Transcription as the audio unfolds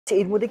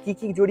আচ্ছা, এর মধ্যে কি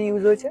কি জড়ি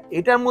ইউজ হয়েছে?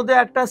 এটার মধ্যে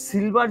একটা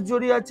সিলভার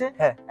জড়ি আছে,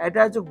 হ্যাঁ, এটা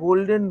আছে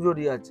গোল্ডেন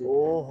জড়ি আছে,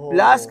 ওহো,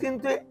 প্লাস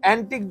কিন্তু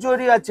অ্যান্টিক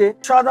জড়ি আছে।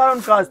 সাধারণ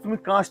কাজ, তুমি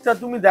কাজটা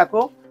তুমি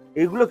দেখো,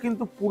 এগুলো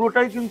কিন্তু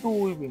পুরোটাই কিন্তু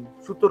উইভিং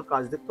সুতোর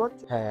কাজ, দেখতে পাচ্ছ?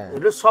 হ্যাঁ,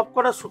 এগুলো সব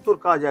কটা সুতোর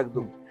কাজ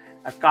একদম।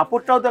 আর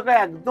কাপড়টাও দেখো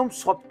একদম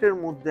সফটের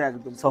মধ্যে,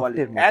 একদম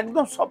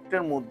একদম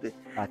সফটের মধ্যে।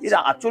 এর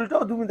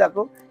আঁচলটাও তুমি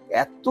দেখো,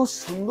 এত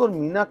সুন্দর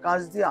মিনা কাজ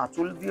দিয়ে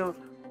আঁচল দিয়ে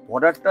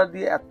বর্ডারটা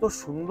দিয়ে এত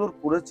সুন্দর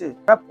করেছে।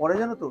 পরে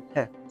জানো তো,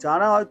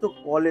 যারা হয়তো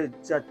কলেজ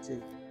যাচ্ছে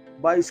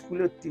বা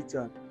স্কুলের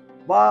টিচার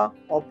বা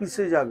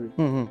অফিসে যাবে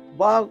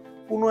বা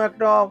কোনো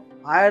একটা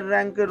হায়ার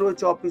র্যাঙ্কে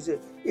রয়েছে অফিসে,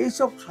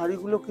 এইসব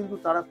শাড়িগুলো কিন্তু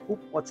তারা খুব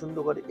পছন্দ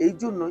করে। এই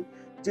জন্যই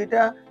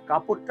যেটা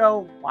কাপড়টাও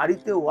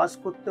বাড়িতে ওয়াশ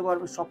করতে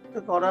পারবে, সব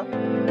থেকে করা।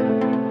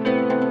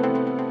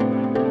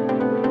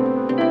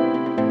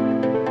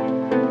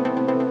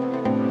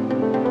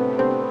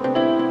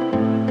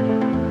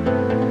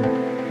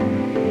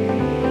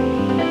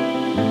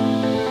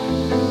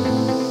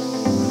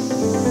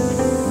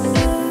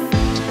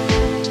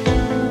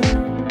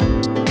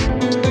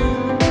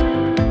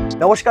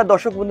 নমস্কার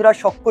দর্শক বন্ধুরা,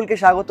 সকলকে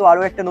স্বাগত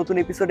আরো একটা নতুন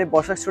এপিসোডে।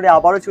 বসাক স্টোরে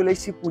আবারও চলে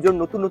এসেছি পুজোর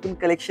নতুন নতুন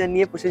কালেকশন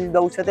নিয়ে প্রসেনজিৎ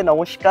বাবুর সাথে।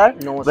 নমস্কার,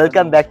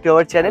 welcome back to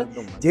our channel.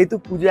 যেহেতু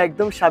পুজো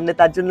একদম সামনে,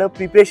 তার জন্য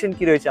প্রিপারেশন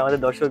কি রয়েছে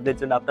আমাদের দর্শকদের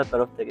জন্য আপনার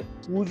তরফ থেকে?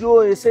 পুজো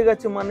এসে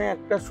গেছে মানে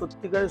একটা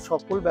সত্যিকারের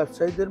সকল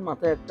ব্যবসায়ীদের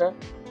মাথায় একটা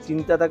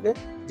চিন্তা থাকে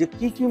যে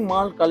কি কি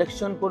মাল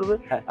কালেকশন করবে,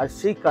 আর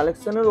সেই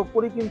কালেকশনের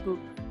ওপরই কিন্তু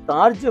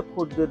তার যে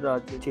খদ্দেররা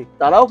আছে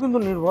তারাও কিন্তু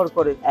নির্ভর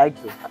করে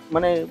একদম,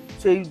 মানে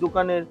সেই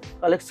দোকানের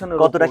কালেকশনের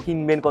কতটা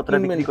কিনবেন, কতটা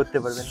বিক্রি করতে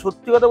পারবেন।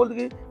 সত্যি কথা বলতে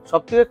কি,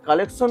 সব থেকে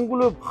কালেকশন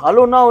গুলো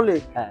ভালো না হলে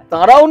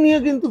তারাও নিয়ে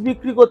কিন্তু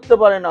বিক্রি করতে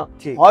পারে না।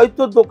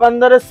 হয়তো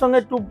দোকানদারের সঙ্গে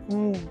একটু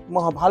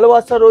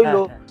ভালোবাসা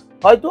রইলো,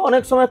 হয়তো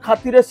অনেক সময়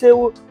খাতিরে সে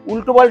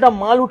উল্টো পাল্টা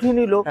মাল উঠিয়ে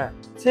নিল,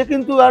 সে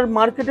কিন্তু আর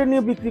মার্কেটে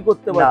নিয়ে বিক্রি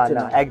করতে পারছে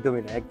না।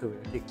 একদমই না, একদমই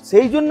না। ঠিক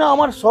সেই জন্য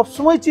আমার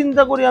সবসময়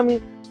চিন্তা করি আমি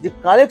যে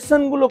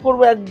কালেকশন গুলো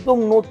করবো একদম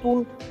নতুন,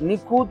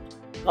 নিখুঁত,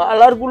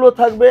 কালার গুলো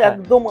থাকবে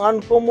একদম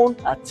আনকমন।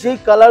 সেই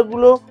কালার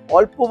গুলো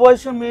অল্প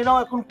বয়সের মেয়েরাও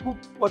এখন খুব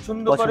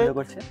পছন্দ করে,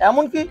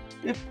 এমনকি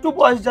একটু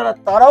বয়স যারা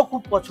তারাও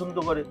খুব পছন্দ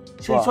করে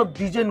সেই সব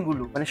ডিজাইন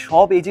গুলো। মানে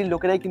সব এজের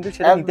লোকেরাই কিন্তু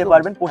সেটা নিতে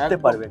পারবেন, পড়তে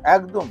পারবেন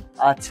একদম।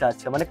 আচ্ছা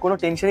আচ্ছা, মানে কোনো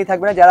টেনশনই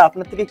থাকবে না যারা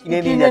আপনার থেকে কিনে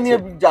নিয়ে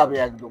যাবে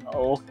একদম।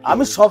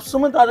 আমি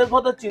সবসময় তাদের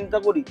কথা চিন্তা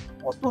করি,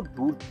 কত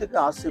দূর থেকে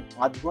আসে,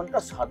 5 ঘন্টা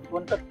 7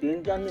 ঘন্টা ট্রেন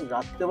জার্নি,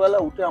 রাত্রেবেলা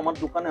উঠে আমার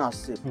দোকানে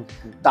আসছে।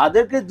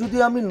 তাদেরকে যদি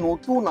আমি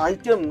নতুন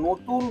আইটেম,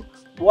 নতুন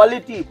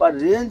কোয়ালিটি বা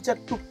রেঞ্জ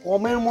একটু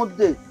কমের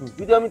মধ্যে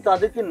যদি আমি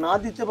তাদেরকে না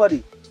দিতে পারি,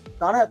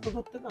 তারা এত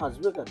দূর থেকে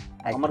আসবে কেন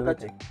আমার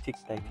কাছে? ঠিক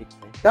তাই, ঠিক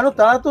তাই। কেন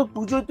তারা তো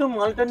পুজোয় তো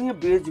মালটা নিয়ে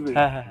বেচবে,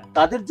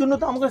 তাদের জন্য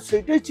তো আমাকে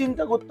সেটাই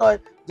চিন্তা করতে হয়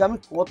যে আমি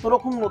কত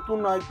রকম নতুন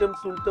আইটেম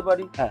তুলতে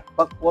পারি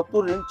বা কত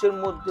রেঞ্জের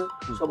মধ্যে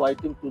সব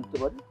আইটেম তুলতে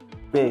পারি।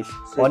 বেশ,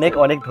 অনেক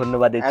অনেক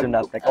ধন্যবাদ এর জন্য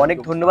আপনাকে। অনেক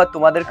ধন্যবাদ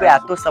তোমাদেরকে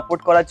এত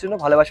সাপোর্ট করার জন্য,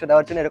 ভালোবাসা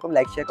দেওয়ার জন্য। এরকম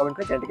লাইক, শেয়ার, কমেন্ট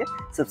করে চ্যানেলটিকে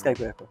সাবস্ক্রাইব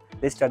করে রাখো।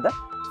 Let's start the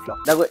blog.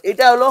 দেখো,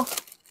 এটা হলো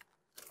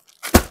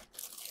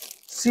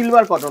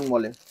সিলভার কটন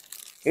বলে,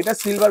 এটা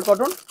সিলভার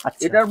কটন।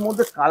 এটার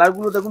মধ্যে কালার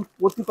গুলো দেখুন,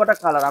 প্রতি কটা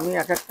কালার আমি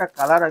এক একটা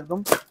কালার একদম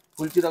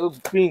খুলছি। দেখো,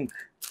 পিঙ্ক,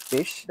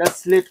 বেশ, এটা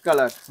স্লেট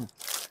কালার,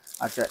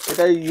 আচ্ছা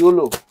এটা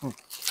ইয়েলো,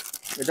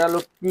 এটা হলো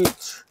পিচ,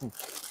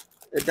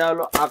 এটা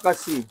হলো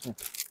আকাশি,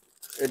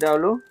 এটা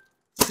হলো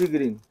সি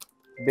গ্রিন।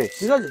 বেশ,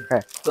 ঠিক আছে।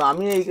 তো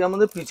আমি এইটার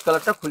মধ্যে পিচ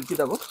কালারটা খুলছি,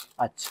 দেখো।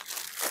 আচ্ছা,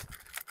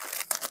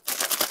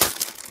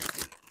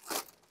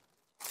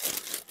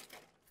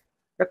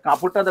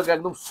 কাপড়টা দেখো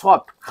একদম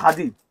সফট,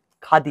 খাদির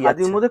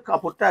মধ্যে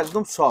কাপড়টা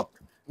একদম সফট।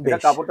 এটা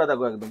কাপড়টা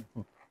দেখো একদম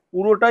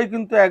পুরোটাই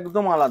কিন্তু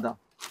একদম আলাদা।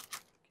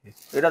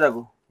 এটা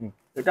দেখো,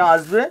 এটা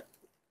আসবে,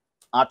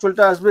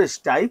 আঁচলটা আসবে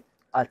স্টাইপ,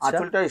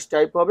 আঁচলটা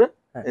স্টাইপ হবে।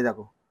 এই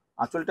দেখো,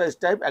 আঁচলটা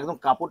স্টাইপ, একদম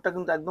কাপড়টা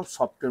কিন্তু একদম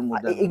সফটের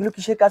মধ্যে। এগুলো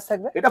কিসের কাজ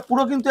থাকবে? এটা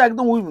পুরো কিন্তু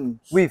একদম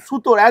উইভ,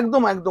 সুতোর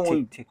একদম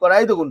উইভ করা।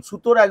 এই দেখুন,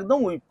 সুতোর একদম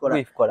উইভ করা।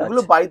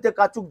 এগুলো বাড়িতে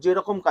কাচুক,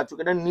 যেরকম কাচুক,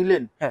 এটা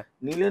নিলেন,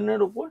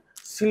 নিলেনের উপর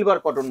সিলভার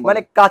কটন,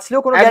 মানে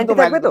কাচলেও কোনো গ্যারান্টি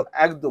থাকবে তো?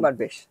 একদম।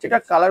 বেশ, এটা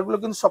কালার গুলো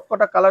কিন্তু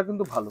সবকটা কালার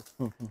কিন্তু ভালো।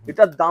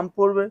 এটার দাম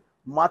পড়বে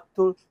মাত্র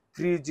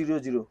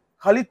 300,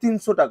 খালি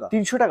 300 টাকা।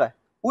 300 টাকা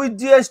উইথ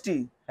জিএসটি,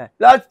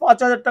 প্লাস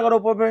 5000 টাকার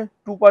উপরে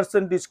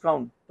 2%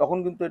 ডিসকাউন্ট। তখন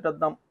কিন্তু এটার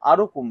দাম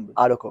আরো কমবে,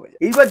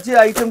 এইবার যে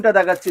আইটেমটা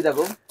দেখাচ্ছি,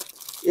 দেখো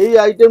এই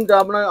আইটেমটা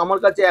আপনার আমার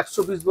কাছে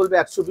 100 পিস বলবে,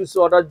 100 পিস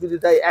অর্ডার যদি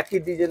তাই একই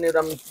ডিজাইনের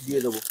আমি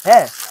দিয়ে দেবো।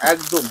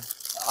 একদম।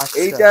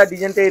 এইটা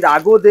ডিজাইনটা এর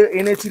আগেও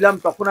এনেছিলাম,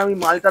 তখন আমি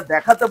মালটা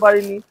দেখাতে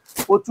পারিনি।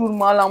 প্রচুর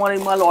মাল আমার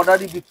এই মাল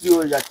অর্ডারই বিক্রি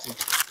হয়ে যাচ্ছে।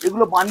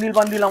 এগুলো বান্ডিল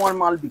বান্ডিল আমার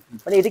মাল বিক্রি।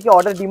 মানে এটা কি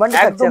অর্ডার ডিমান্ড?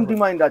 একদম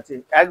ডিমান্ড আছে,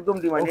 একদম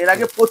ডিমান্ড। এর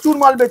আগে প্রচুর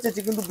মাল বেচেছি,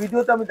 কিন্তু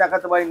ভিডিওতে আমি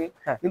দেখাতে পারিনি।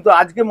 কিন্তু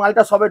আজকে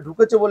মালটা সবে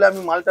ঢুকেছে বলে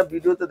আমি মালটা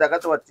ভিডিওতে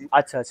দেখাতে পারছি।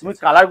 আচ্ছা, তুমি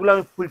কালার গুলো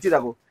আমি খুলছি,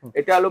 দেখো।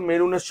 এটা হলো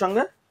মেরুনের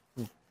সঙ্গে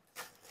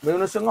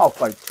অফ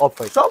হোয়াইট,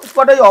 সব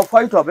কটাই অফ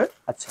হোয়াইট হবে।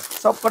 আচ্ছা,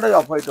 সব কটাই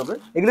অফ হোয়াইট হবে।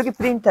 এগুলো কি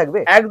প্রিন্ট থাকবে?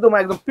 একদম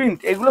প্রিন্ট,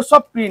 এগুলো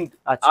সব প্রিন্ট।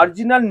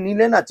 অরিজিনাল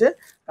নিলেন আছে,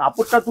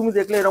 কাপড়টা তুমি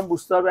দেখলে এরকম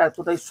বুঝতে পারবে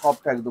এতটাই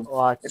সফট একদম।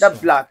 এটা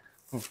ব্ল্যাক,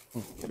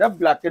 এটা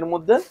ব্ল্যাকের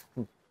মধ্যে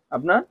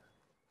আপনার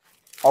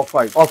অফ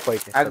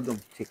হোয়াইট, একদম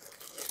ঠিক।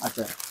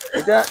 আচ্ছা,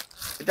 এটা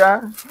এটা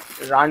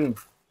রানী।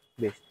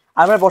 বেশ,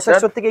 আমরা বসার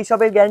স্টোর থেকে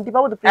এইসবের গ্যারান্টি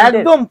পাবো তো?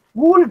 একদম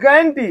ফুল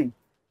গ্যারান্টি,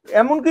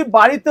 এমনকি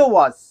বাড়িতে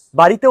ওয়াশ,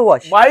 বাড়িতে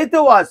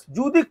ওয়াশ।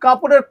 যদি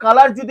কাপড়ের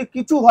কালার যদি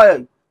কিছু হয়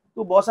তো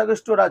বসাক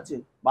স্টোর আছে,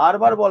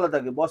 বারবার বলা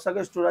থাকে বসাক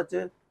স্টোর আছে,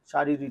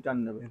 শাড়ি রিটার্ন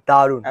নেবে।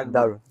 দারুন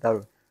দারুন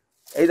দারুন।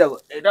 এই দেখো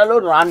এটা হলো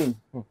রানী,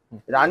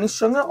 রানীর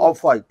সঙ্গে অফ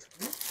হোয়াইট।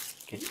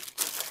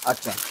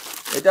 আচ্ছা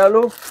এটা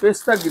হলো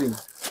পেস্তা গ্রিন,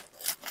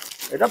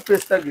 এটা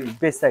পেস্তা গ্রিন,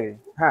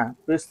 হ্যাঁ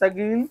পেস্তা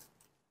গ্রিন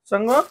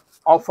সঙ্গে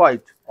অফ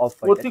হোয়াইট।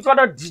 প্রতি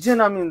কটা ডিজাইন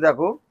আমি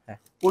দেখো,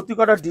 প্রতি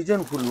কটা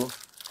ডিজাইন খুলবো।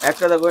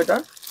 একটা দেখো এটা,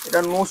 এটা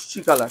নস্যি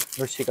কালার,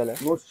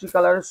 নস্যি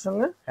কালারের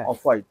সঙ্গে অফ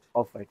হোয়াইট,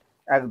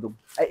 একদম।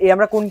 এই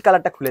আমরা কোন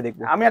কালারটা খুলে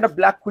দেখবো? আমি একটা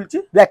ব্ল্যাক খুলছি,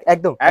 ব্ল্যাক,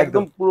 একদম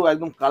একদম পুরো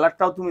একদম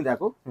কালারটাও তুমি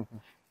দেখো,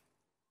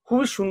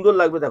 খুবই সুন্দর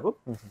লাগবে। দেখো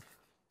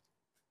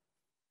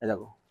এই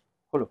দেখো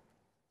হলো,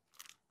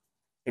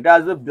 এটা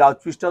আসবে ব্লাউজ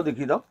পিসটাও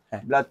দেখিয়ে দাও।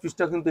 ব্লাউজ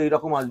পিসটা কিন্তু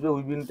এইরকম আসবে,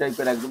 উইভিং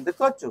টাইপের একদম,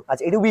 দেখতে পাচ্ছ?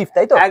 আচ্ছা এটা উইভ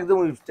তাই তো? একদম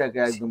উইভ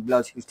টাইপের একদম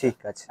ব্লাউজ পিস। ঠিক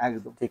আছে,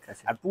 একদম ঠিক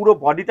আছে। আর পুরো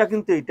বডিটা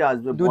কিন্তু এইটা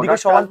আসবে, দুদিকে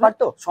সমান পার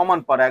তো? সমান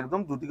পার, একদম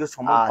দুদিকে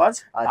সমান পার।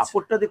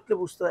 কাপড়টা দেখতে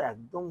বুঝতে হয়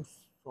একদম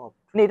সফট।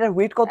 মানে এটার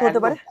ওয়েট কত হতে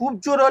পারে? খুব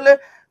জোর হলে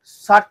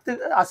 60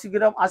 থেকে 80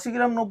 গ্রাম, 80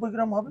 গ্রাম 90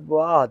 গ্রাম হবে।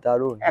 বাহ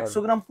দারুন। 100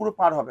 গ্রাম পুরো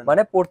পার হবে,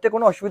 মানে পড়তে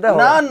কোনো অসুবিধা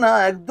হবে না? না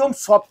একদম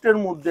সফটের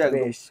মধ্যে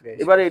একদম।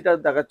 এবারে এটা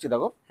দেখাচ্ছি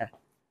দেখো,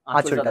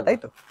 আঁচলটা তাই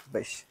তো?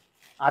 বেশ,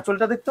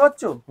 আঁচলটা দেখতে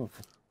পাচ্ছ?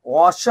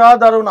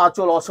 অসাধারণ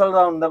আঁচল,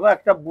 অসাধারণ। দেখো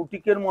একটা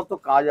বুটিকের মতো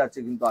কাজ আছে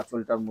কিন্তু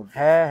আঁচলটার মধ্যে।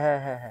 হ্যাঁ হ্যাঁ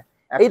হ্যাঁ হ্যাঁ।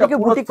 এইটাকে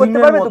বুটিক করতে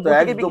পারবে তো?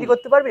 বুটিকে বিক্রি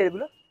করতে পারবে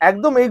এগুলো?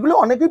 একদম, এইগুলো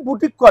অনেকেই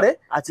বুটিক করে,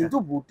 কিন্তু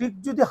বুটিক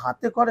যদি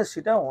হাতে করে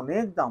সেটা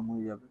অনেক দাম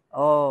হয়ে যাবে।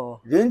 ও,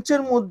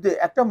 রেঞ্জের মধ্যে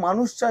একটা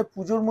মানুষ চায়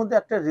পুজোর মধ্যে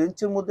একটা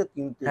রেঞ্জের মধ্যে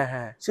কিনতে,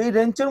 সেই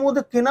রেঞ্জের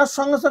মধ্যে কেনার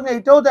সঙ্গে সঙ্গে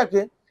এটাও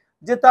দেখে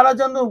যে তারা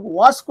যেন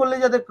ওয়াশ করলে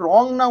যাতে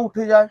রং না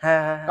উঠে যায়,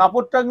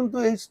 কাপড়টা কিন্তু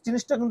এই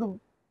জিনিসটা কিন্তু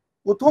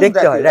প্রথম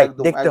দেখতে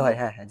হয়।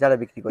 হ্যাঁ হ্যাঁ, যারা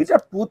বিক্রি করে। এটা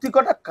প্রতি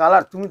কটা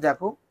কালার তুমি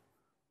দেখো,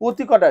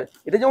 প্রতি কটা।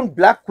 এটা যেমন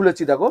ব্ল্যাক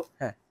খুলেছি দেখো,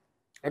 হ্যাঁ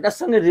এটার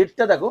সঙ্গে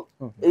রেডটা দেখো,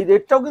 এই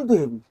রেডটাও কিন্তু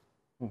হেভি।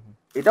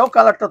 এটাও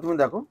কালারটা তুমি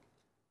দেখো,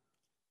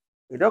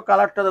 এটাও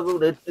কালারটা দেখো,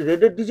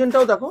 রেডের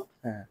ডিজাইনটাও দেখো,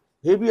 হ্যাঁ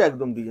হেভি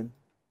একদম ডিজাইন।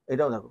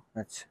 এটাও দেখো।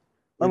 আচ্ছা,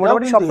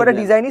 মোটামুটি সবকটা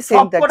ডিজাইনই সেম,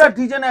 সবকটা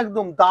ডিজাইন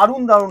একদম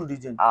দারুন দারুন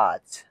ডিজাইন।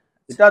 আচ্ছা,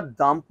 এটার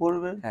দাম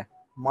পড়বে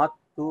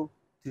মাত্র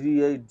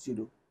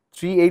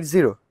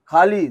 380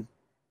 খালি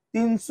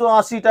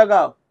 380 টাকা,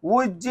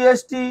 উইথ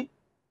জিএসটি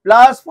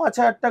প্লাস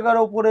 5000 টাকার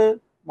উপরে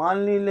মাল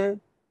নিলে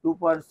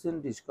 2%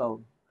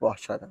 ডিসকাউন্ট।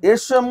 এর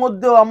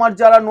মধ্যেও আমার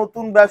যারা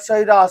নতুন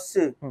ব্যবসায়ীরা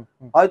আসছে,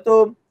 হয়তো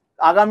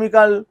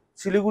আগামীকাল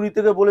শিলিগুড়ি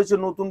থেকে বলেছে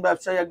নতুন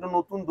ব্যবসায়ী একটা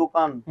নতুন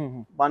দোকান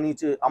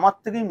বানিয়েছে, আমার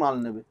থেকেই মাল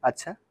নেবে।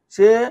 আচ্ছা,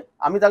 সে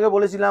আমি তাকে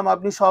বলেছিলাম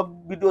আপনি সব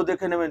ভিডিও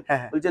দেখে নেবেন,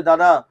 বলছে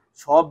দাদা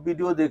সব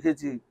ভিডিও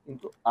দেখেছি,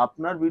 কিন্তু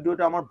আপনার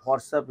ভিডিওটা আমার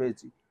ভরসা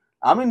পেয়েছি,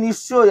 আমি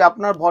নিশ্চয়ই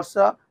আপনার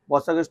ভরসা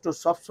বসাক স্টোর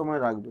সব সময়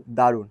রাখবে।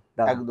 দারুন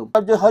একদম।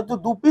 যে হয়তো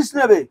 2 পিস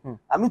নেবে,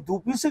 আমি 2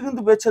 পিসে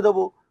কিন্তু বেছে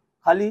দেবো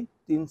খালি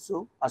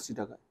 380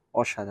 টাকা।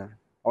 অসাধারণ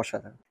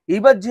অসাধারণ।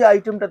 এইবার যে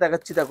আইটেমটা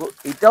দেখাচ্ছি দেখো,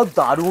 এটাও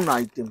দারুণ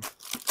আইটেম।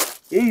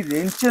 এই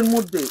রেঞ্জের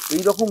মধ্যে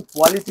এইরকম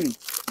কোয়ালিটি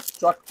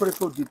চট করে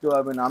কেউ দিতে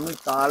পারবে না। আমি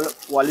তার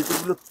কোয়ালিটি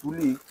গুলো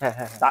তুলি,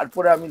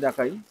 তারপরে আমি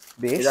দেখাই।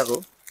 দেখো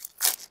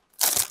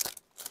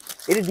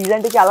এর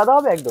ডিজাইনটা কি আলাদা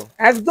হবে? একদম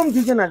একদম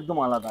ডিজাইন একদম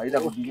আলাদা। এই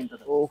দেখো ডিজাইনটা,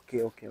 ওকে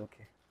ওকে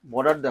ওকে।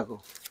 বর্ডার দেখো,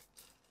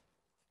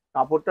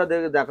 কাপড়টা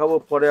দেখাবো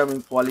পরে আমি।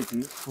 কোয়ালিটি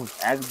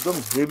একদম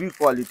হেভি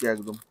কোয়ালিটি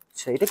একদম।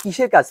 আচ্ছা, এটা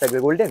কিসের কাজ থাকবে?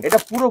 গোল্ডেন? এটা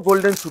পুরো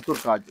গোল্ডেন সুতোর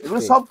কাজ, এগুলো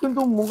সব কিন্তু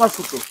মুগা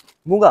সুতো।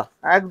 মুগা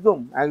একদম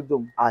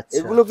একদম। আচ্ছা,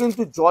 এগুলো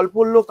কিন্তু জল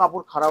পড়লেও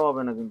কাপড় খারাপ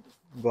হবে না কিন্তু।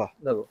 বাহ,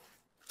 দেখো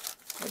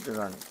এটা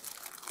রানী,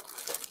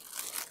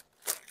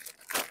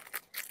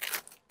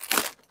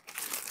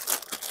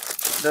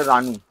 এটা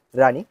রানী,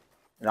 রানী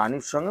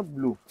রানীর সঙ্গে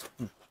ব্লু,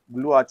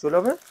 ব্লু আঁচল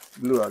হবে,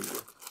 ব্লু আসবে।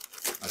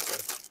 আচ্ছা,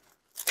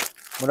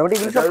 মোটামুটি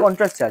এগুলো সব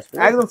কন্ট্রাস্ট আসবে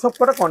একদম, সব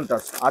কটা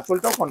কন্ট্রাস্ট,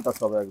 আঁচলটাও কন্ট্রাস্ট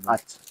হবে একদম।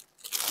 আচ্ছা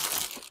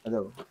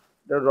দেখো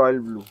এটা royal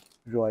blue,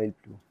 royal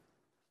blue,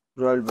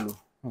 royal blue.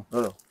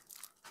 ধরো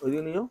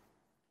ওইদিকে নিও,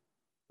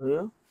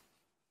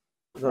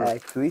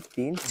 1 2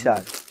 3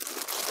 4।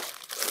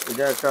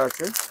 এটা একটা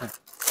আছে,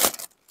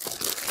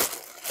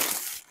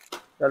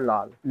 এটা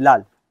লাল,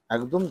 লাল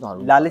একদম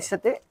দারুণ। লালের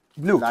সাথে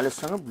ব্লু, লালের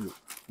সঙ্গে ব্লু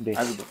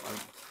একদম।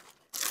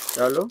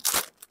 এটা হলো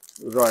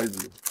রয়্যাল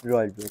ব্লু,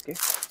 রয়্যাল ব্লু। ওকে,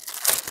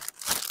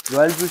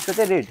 রয়্যাল ব্লুর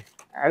সাথে রেড,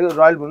 একদম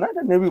রয়্যাল ব্লু না,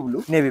 এটা নেভি ব্লু,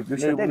 নেভি ব্লুর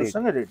সাথে রেড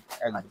সঙ্গে রেড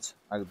একদম।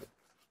 একদম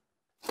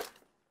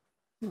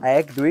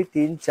 1 2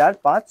 3 4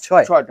 5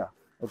 6 6টা।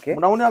 ওকে,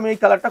 মোটামুটি আমি এই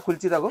কালারটা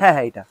খুলছি দেখো। হ্যাঁ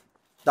হ্যাঁ, এটা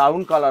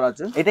দারুণ কালার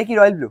আছে। এটা কি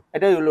রয়্যাল ব্লু?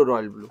 এটাই হলো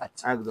রয়্যাল ব্লু।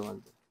 আচ্ছা একদম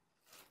একদম।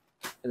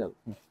 এই দেখো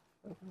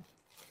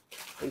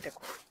এইটা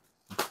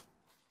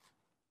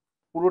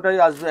পুরোটাই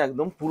আসবে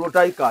একদম,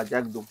 পুরোটাই কাজ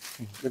একদম,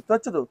 দেখতে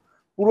পাচ্ছ তো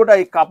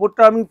পুরোটাই।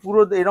 কাপড়টা আমি পুরো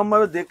এরকম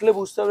ভাবে দেখলে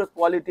বুঝতে হবে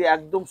কোয়ালিটি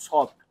একদম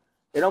সফট,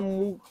 এরকম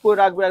মুখ করে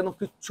রাখবে একদম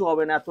কিচ্ছু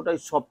হবে না, এতটাই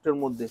সফটের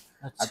মধ্যে।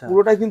 আর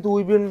পুরোটাই কিন্তু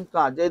উইভিং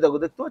কাজ, এই দেখো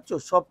দেখতে পাচ্ছ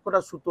সব কটা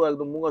সুতো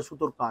একদম মুগা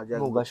সুতোর কাজ,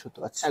 মুগা সুতো।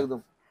 আচ্ছা একদম।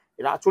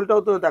 এর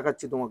আঁচলটাও তো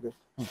দেখাচ্ছি তোমাকে।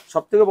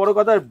 সব থেকে বড়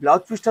কথা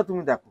ব্লাউজ পিসটা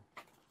তুমি দেখো,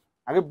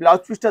 আগে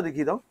ব্লাউজ পিসটা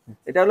দেখিয়ে দাও।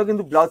 এটা হলো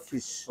কিন্তু ব্লাউজ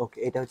পিস। ওকে,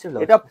 এটা হচ্ছে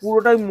এটা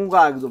পুরোটাই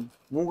মুগা, একদম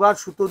মুগার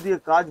সুতো দিয়ে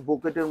কাজ,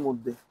 বোকেটের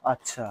মধ্যে।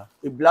 আচ্ছা,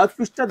 এই ব্লাউজ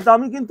পিসটার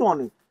দামই কিন্তু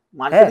অনেক।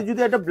 মার্কেটে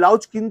যদি একটা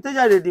ব্লাউজ কিনতে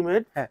যায়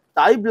রেডিমেড,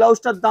 তাই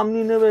ব্লাউজটার দাম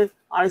নিয়ে নেবে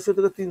 250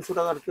 থেকে 300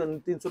 টাকার,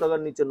 300 টাকার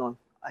নিচে নয়।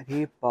 আরে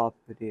বাপ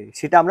রে,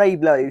 সেটা আমরা এই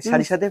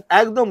শাড়ির সাথে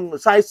একদম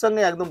সাইজ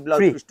সঙ্গে একদম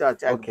ব্লাউজ পিসটা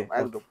আছে, একদম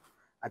একদম।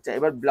 আচ্ছা,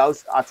 এবার ব্লাউজ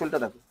আঁচলটা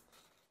দেখো,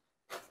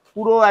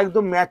 পুরো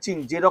একদম ম্যাচিং,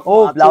 যেরকম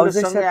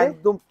ব্লাউজের সঙ্গে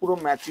একদম পুরো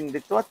ম্যাচিং,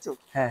 দেখতে পাচ্ছ?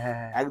 হ্যাঁ হ্যাঁ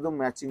হ্যাঁ, একদম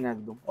ম্যাচিং,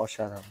 একদম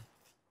অসাধারণ।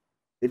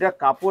 এটা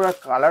কাপড় আর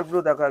কালার গুলো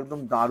দেখো, একদম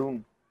দারুণ।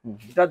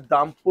 এটার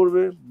দাম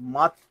পড়বে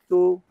মাত্র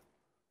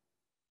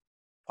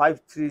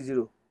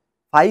 530।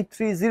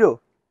 530,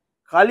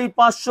 খালি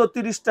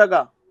 530 টাকা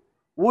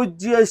উইথ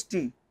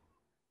জিএসটি।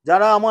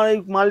 যারা আমার এই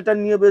মালটা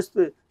নিয়ে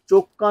বেচবে,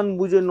 চোখ কান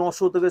বুঝে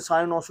 900 থেকে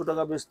 950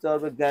 টাকা বেচতে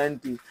পারবে,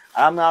 গ্যারান্টি।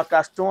 আর আমি আর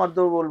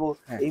কাস্টমারদের বলবো,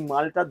 এই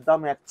মালটার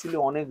দাম অ্যাকচুয়ালি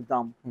অনেক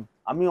দাম।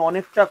 আমি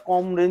অনেকটা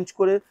কম রেঞ্জ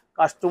করে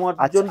কাস্টমার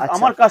জন্য,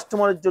 আমার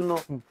কাস্টমারের জন্য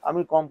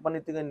আমি কোম্পানি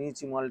থেকে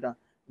নিয়েছি মালটা।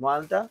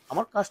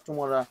 আমার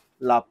কাস্টমাররা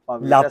লাভ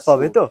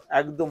পাবে তো,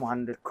 একদম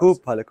 100। খুব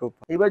ভালো, খুব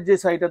ভালো। এবার যে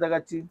শাড়িটা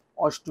দেখাচ্ছি,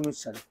 অষ্টমীর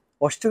শাড়ি।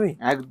 অষ্টমী,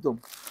 একদম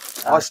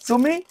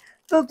অষ্টমী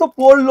তো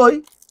পড়লোই,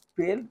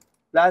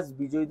 প্লাস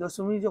বিজয়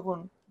দশমী যখন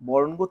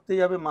বরণ করতে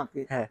যাবে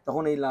মাকে,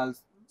 তখন এই লাল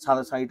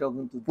সাদা শাড়িটাও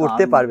কিন্তু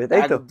পরতে পারবে,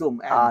 তাই তো? একদম।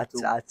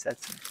 আচ্ছা আচ্ছা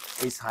আচ্ছা,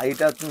 এই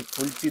শাড়িটা তুমি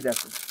খুলছি,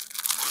 দেখো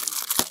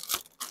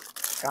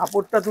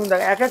কাপড়টা তুমি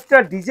দেখো, এক একটা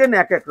ডিজাইন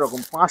এক এক রকম,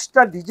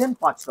 5টা ডিজাইন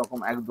 5 রকম,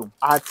 একদম।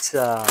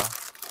 আচ্ছা,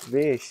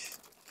 বেশ।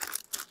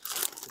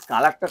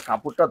 কালারটা,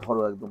 কাপড়টা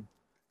ধরো, একদম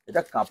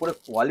এটা কাপড়ের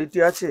কোয়ালিটি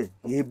আছে,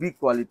 হেভি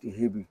কোয়ালিটি,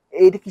 হেভি।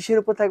 এইটা কিসের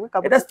উপর থাকবে?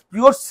 এটা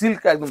পিওর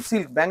সিল্ক, একদম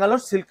সিল্ক,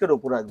 ব্যাঙ্গালোর সিল্কের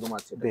উপর একদম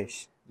আছে। বেশ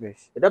বেশ,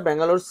 এটা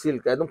ব্যাঙ্গালোর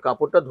সিল্ক, একদম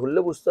কাপড়টা ধরলে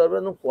বুঝতে পারবে,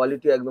 একদম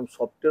কোয়ালিটি, একদম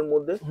সফটের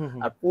মধ্যে।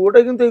 আর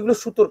পুরোটাই কিন্তু এগুলো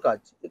সুতোর কাজ,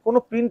 কোনো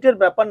প্রিন্টের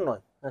ব্যাপার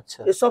নয়। আচ্ছা,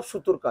 এসব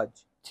সুতোর কাজ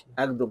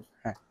একদম।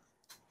 হ্যাঁ,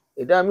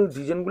 এটা আমি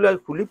ডিজাইনগুলো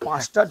খুলি,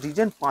 5টা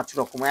ডিজাইন 5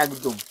 রকম,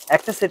 একদম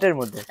একটা সেটের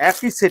মধ্যে,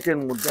 একই সেটের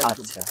মধ্যে।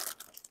 আচ্ছা,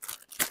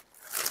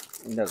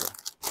 দেখো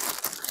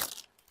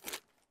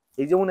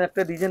এই যেমন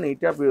একটা ডিজাইন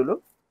এইটা বেরোলো,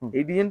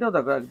 এই ডিজাইনটাও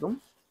দেখো একদম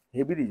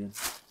হেভি ডিজাইন,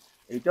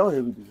 এইটাও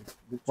হেভি ডিজাইন।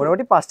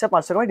 মোটামুটি 5টা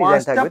 5 রকমের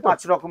ডিজাইন থাকবে,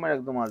 5 রকমের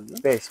একদম আসবে।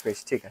 বেশ বেশ,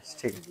 ঠিক আছে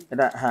ঠিক আছে।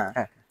 এটা হ্যাঁ,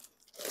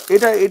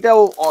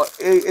 এটাও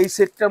এই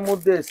সেটটার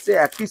মধ্যে এসছে,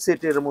 একই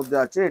সেটের মধ্যে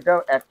আছে, এটা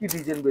একই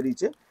ডিজাইন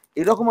বেরিয়েছে।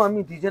 এরকম আমি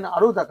ডিজাইন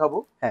আরো দেখাবো,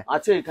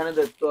 আছে এখানে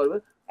দেখতে পারবে।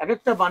 এক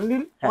একটা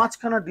বান্ডিল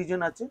 5খানা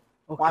ডিজাইন আছে,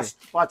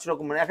 5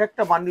 রকমের। এক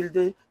একটা বান্ডিল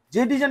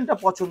যে ডিজাইনটা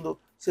পছন্দ,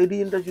 সেই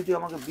ডিজাইনটা যদি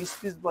আমাকে 20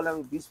 পিস বলে,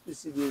 আমি 20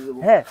 পিসই দিয়ে দেবো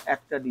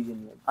একটা ডিজাইন।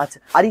 আচ্ছা,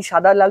 আর এই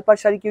সাদা লাল পাড়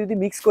শাড়ি কেউ যদি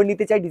মিক্স করে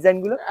নিতে চাই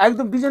ডিজাইনগুলো,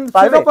 একদম ডিজাইন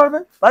সেটাও পারবে,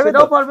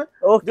 সেটাও পারবে।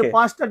 ওকে,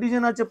 5টা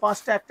ডিজাইন আছে,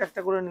 5টা একটা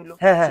একটা করে নিল,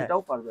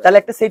 সেটাও পারবে। তাহলে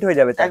একটা সেট হয়ে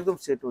যাবে, একদম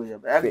সেট হয়ে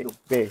যাবে, একদম।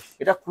 বেশ,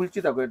 এটা খুলছি,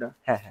 দেখো এটা।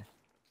 হ্যাঁ,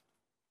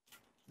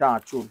 এটা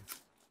আঁচল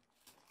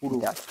পুরো।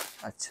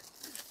 আচ্ছা,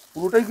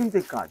 পুরোটাই কিন্তু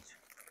এই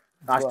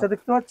কাজটা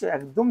দেখতে পাচ্ছ,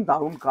 একদম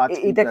দারুণ কাজ।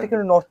 এটা একটা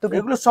কেন নর্তকী,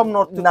 এগুলো সব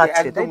নর্তকী,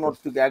 একদম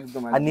নর্তকী,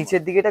 একদম। আর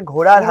নিচের দিকে এটা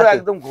ঘোড়া,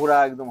 একদম ঘোড়া,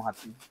 একদম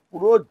হাতি,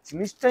 পুরো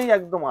জিনিসটাই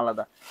একদম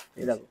আলাদা।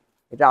 এই দেখো,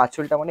 এটা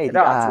আঁচলটা, মানে এই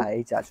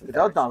আঁচল,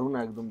 এটাও দারুণ,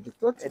 একদম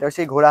দেখতে পাচ্ছ। এটা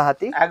সেই ঘোড়া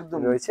হাতি একদম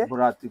রয়েছে,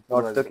 ঘোড়া হাতি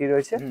নর্তকী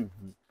রয়েছে।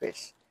 বেশ,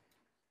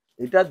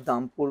 এটার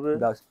দাম পড়বে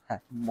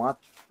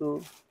মাত্র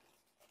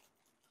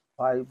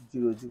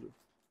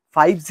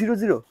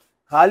 500,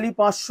 খালি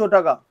 500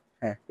 টাকা।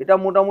 এটা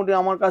মোটামুটি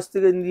আমার কাছ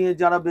থেকে নিয়ে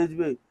যারা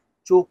বেচবে,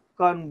 চোখ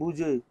কান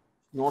বুঝে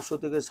 900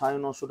 থেকে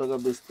 950 টাকা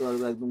বেচতে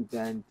পারবে, একদম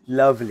গ্যারান্টি।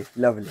 Lovely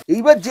lovely.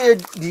 এইবার যে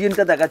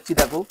ডিজাইনটা দেখাচ্ছি,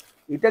 দেখো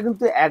এটা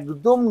কিন্তু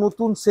একদম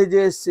নতুন সেজে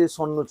এসছে,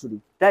 স্বর্ণচুরি,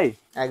 তাই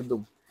একদম।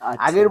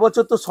 আগের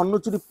বছর তো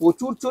স্বর্ণচুরি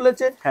প্রচুর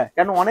চলেছে,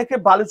 কেন অনেকে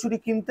বালুচুরি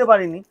কিনতে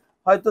পারেনি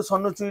হয়তো,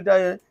 স্বর্ণচুরিটা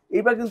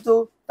এইবার কিন্তু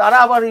তারা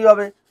আবার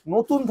এইভাবে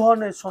নতুন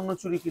ধরনের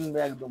স্বর্ণচুরি কিনবে,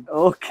 একদম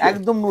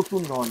একদম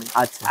নতুন ধরনের।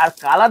 আচ্ছা, আর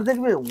কালার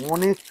দেখবে,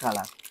 অনেক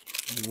কালার,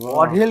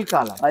 অঢেল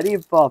কালার। আরে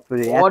বাপ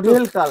রে,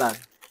 অঢেল কালার।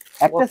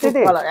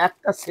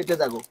 একটা সেটে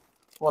দেখো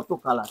কত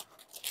কালার।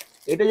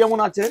 এটা যেমন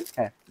আছে,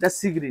 এটা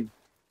সি গ্রিন,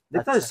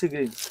 দেখতে পাচ্ছ,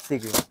 সি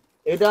গ্রিন।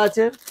 এটা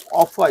আছে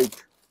অফ হোয়াইট,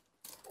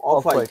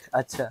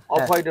 আচ্ছা,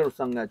 অফ হোয়াইটের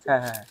সঙ্গে আছে।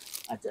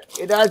 আচ্ছা,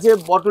 এটা আছে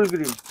বটল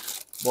গ্রিন,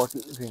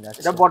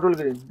 এটা বটল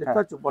গ্রিন, দেখতে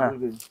পাচ্ছ, বটল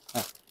গ্রিন।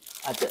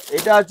 আচ্ছা,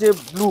 এটা আছে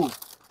ব্লু,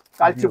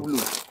 কালচে ব্লু,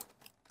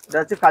 এটা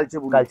আছে কালচে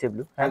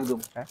ব্লু, একদম।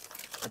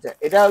 আচ্ছা,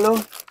 এটা হলো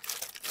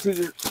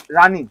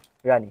রানী,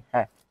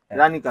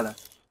 রানী কালার।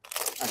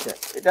 আচ্ছা,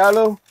 এটা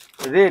হলো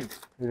রেড,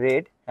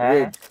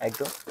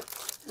 একদম।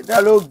 এটা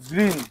হলো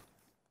গ্রিন,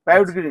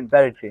 প্যারট গ্রিন।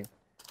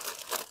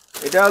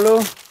 এটা হলো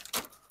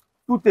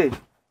তুতে,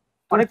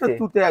 অনেকটা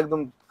তুতে একদম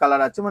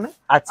কালার আছে, মানে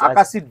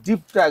আকাশি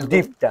ডিপটা,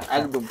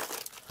 একদম।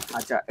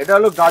 আচ্ছা, এটা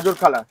হলো গাজর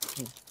কালার,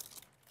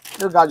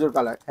 গাজর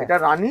কালার। এটা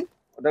রানী,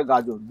 ওটা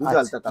গাজর, দুটো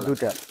আলতা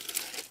কালার।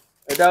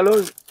 এটা হলো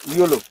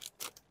ইয়েলো,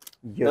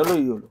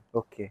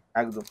 ওকে,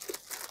 একদম।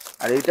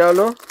 আর এটা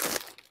হলো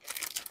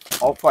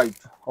অফ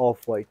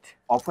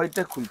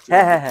হোয়াইটটা খুলছে।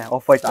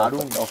 অফ হোয়াইট,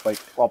 দারুণ অফ হোয়াইট।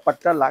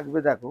 কপারটা লাগবে,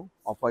 দেখো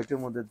অফ হোয়াইটের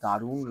মধ্যে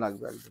দারুণ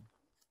লাগবে, একদম।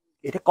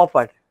 এটা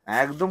কপার,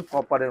 একদম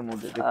কপারের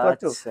মধ্যে দেখতে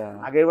পাচ্ছ।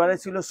 আগের বারে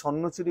ছিল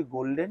স্বর্ণচুরি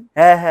গোল্ডেন,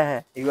 হ্যাঁ হ্যাঁ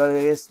হ্যাঁ,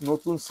 এবারে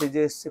নতুন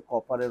সেজে এসছে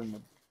কপারের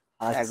মধ্যে।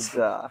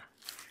 আচ্ছা,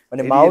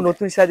 মানে মাও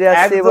নতুন সাজে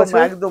আসছে এবছর,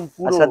 একদম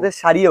পুরো সাথে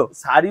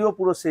শাড়িও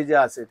পুরো সেজে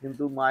আছে,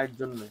 কিন্তু মায়ের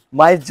জন্য,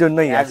 মায়ের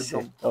জন্যই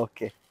একদম।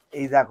 ওকে,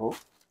 এই দেখো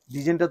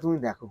ডিজাইনটা তুমি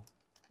দেখো,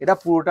 এটা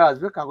পুরোটা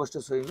আসবে কাগজটা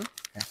সই না।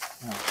 হ্যাঁ,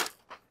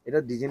 এটা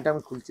ডিজাইনটা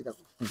আমি খুলছি,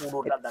 দেখো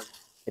পুরোটা দেখো,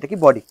 এটা কি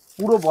বডি,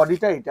 পুরো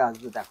বডিটা এটা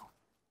আসবে দেখো,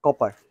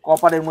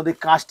 কপারের মধ্যে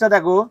কাজটা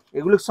দেখো,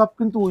 এগুলো সব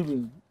কিন্তু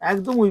উইভিং,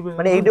 একদম উইভিং,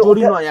 মানে এই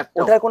জরি নয় একটা,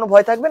 ওটার কোনো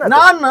ভয় থাকবে না?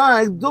 না না,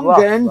 একদম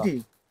গ্যারান্টি,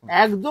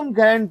 একদম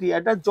গ্যারান্টি।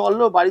 এটা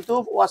জলও বাড়িতেও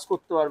ওয়াশ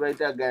করতে পারবে,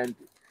 এটা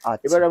গ্যারান্টি।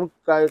 এবার আমি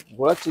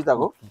ঘোরাচ্ছি,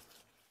 দেখো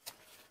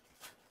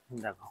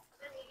দেখো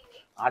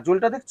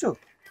আঁচলটা দেখছো,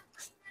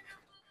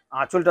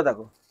 আঁচলটা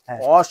দেখো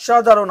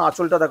অসাধারণ,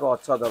 আঁচলটা দেখো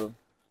অসাধারণ,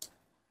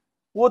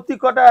 প্রতি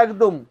কটা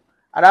একদম।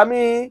 আর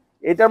আমি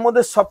এটার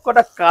মধ্যে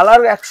সবকটা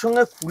কালার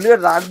একসঙ্গে খুলে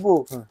রাখবো,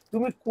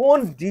 তুমি কোন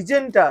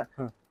ডিজাইনটা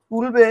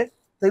তুলবে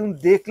তুমি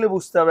দেখলে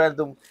বুঝতে পারবে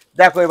একদম।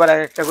 দেখো এবার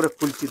একটা করে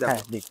খুলছি, দেখো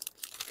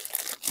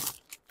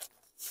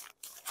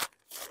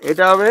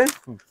এটা হবে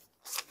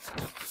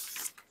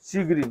সি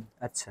গ্রিন।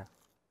 আচ্ছা,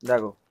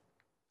 দেখো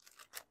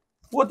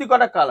প্রতি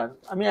কটা কালার,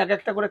 আমি এক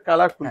একটা করে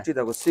কালার খুলছি,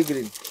 দেখো সি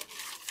গ্রিন,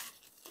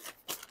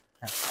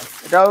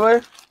 এটা হবে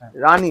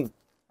রানী।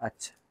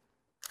 আচ্ছা,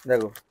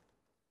 দেখো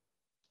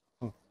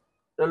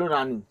চলো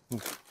রানী,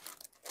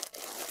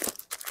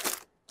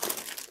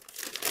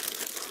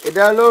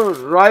 এটা হলো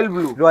রয়্যাল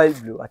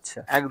ব্লু, আচ্ছা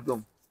একদম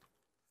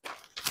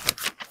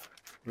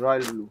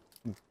রয়্যাল ব্লু,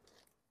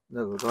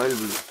 দেখো রয়্যাল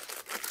ব্লু।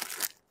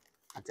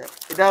 আচ্ছা,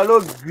 এটা হলো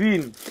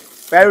গ্রিন,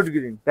 প্যারট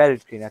গ্রিন,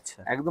 আচ্ছা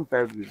একদম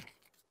প্যারট গ্রিন।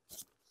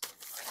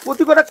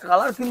 প্রতি কটা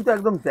কালার কিন্তু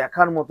একদম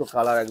দেখার মতো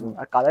কালার, একদম।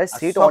 আর কালারের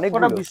সেট অনেক,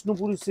 কটা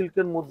বিষ্ণুপুরি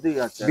সিল্কের মধ্যেই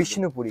আছে,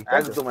 বিষ্ণুপুরি,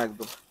 একদম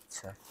একদম।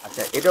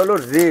 আচ্ছা, এটা হলো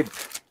রেড,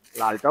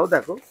 লালটাও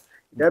দেখো,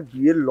 এটা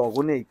বিয়ের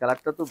লগনে এই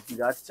কালারটা তো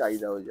বিরাট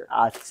চাহিদা হয়ে যায়।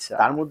 আচ্ছা,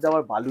 তার মধ্যে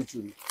আবার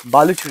বালুচুরি,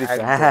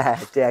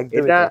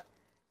 এটা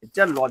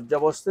এটা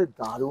লজ্জাবস্থায়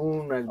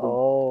দারুণ একদম।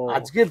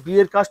 আজকে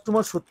বিয়ের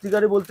কাস্টমার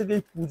সত্যিকারে বলতে কি,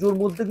 এই পুজোর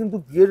মধ্যে কিন্তু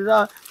বিয়েরা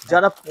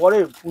যারা পরে,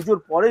 পুজোর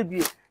পরে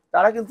বিয়ে,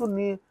 তারা কিন্তু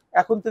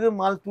এখন থেকে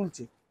মাল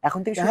তুলছে, এখন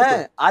থেকে। হ্যাঁ,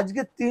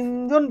 আজকে 3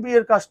 জন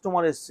বিয়ের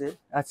কাস্টমার এসছে,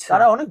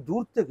 তারা অনেক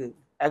দূর থেকে।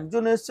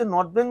 একজন এসছে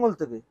নর্থ বেঙ্গল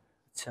থেকে,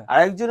 আর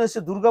একজন এসছে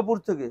দুর্গাপুর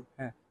থেকে,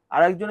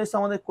 আর একজন এসছে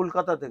আমাদের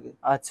কলকাতা থেকে।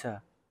 আচ্ছা,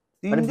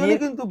 3 জনই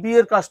কিন্তু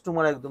বিয়ের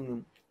কাস্টমার একদম।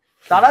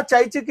 তারা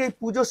চাইছে কি এই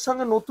পুজোর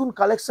সঙ্গে নতুন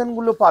কালেকশন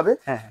গুলো পাবে,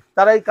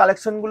 তারা এই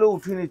কালেকশন গুলো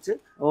উঠিয়ে নিচ্ছে।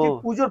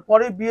 পুজোর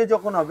পরে বিয়ে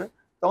যখন হবে,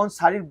 তখন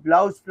শাড়ির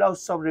ব্লাউজ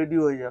সব রেডি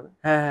হয়ে যাবে,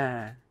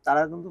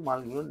 তারা কিন্তু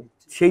মালগুলো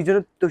নিচ্ছে, সেই জন্য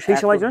তো সেই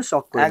সময়ের জন্য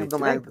স্টক করে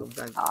একদম একদম।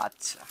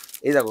 আচ্ছা,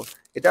 এই দেখো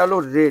এটা হলো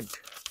রেড,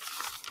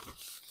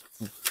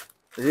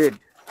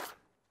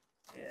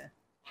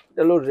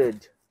 এটা হলো রেড।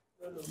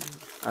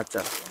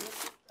 আচ্ছা,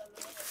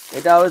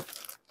 এটা হলো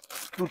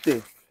তুতে,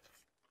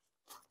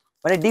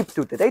 মানে ডিপ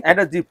টুতে, তাই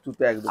এটা ডিপ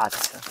টুতে একদম।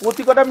 আচ্ছা,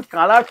 প্রতি কটা আমি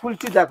কালার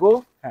খুলছি, দেখো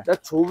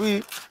ছবি,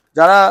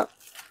 যারা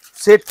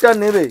সেটটা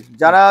নেবে,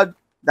 যারা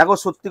দেখো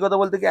সত্যি কথা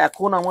বলতে কি,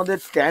 এখন আমাদের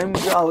টাইম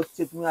যা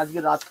হচ্ছে, তুমি আজকে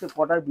রাত্রে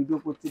কটার ভিডিও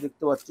করছি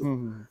দেখতে পাচ্ছ,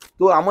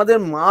 তো আমাদের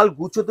মাল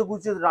গুছোতে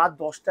রাত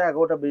 10টা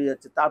 11টা বেজে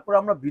যাচ্ছে, তারপর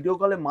আমরা ভিডিও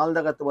কলে মাল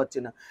দেখাতে পারছি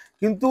না।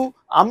 কিন্তু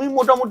আমি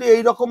মোটামুটি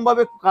এইরকম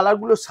ভাবে কালার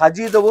গুলো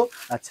সাজিয়ে দেবো,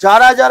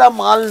 যারা যারা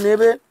মাল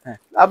নেবে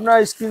আপনারা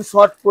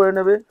স্ক্রিনশট করে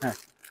নেবে।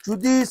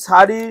 যদি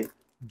শাড়ি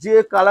যে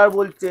কালার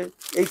বলছে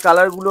এই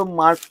কালার গুলো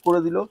মার্ক করে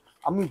দিল,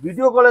 আমি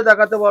ভিডিও কলে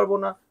দেখাতে পারবো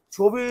না,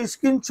 ছবি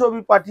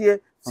পাঠিয়ে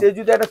সে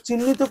যদি একটা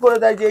চিহ্নিত করে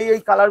দেয় যে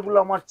এই কালার গুলো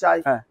আমার চাই,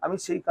 আমি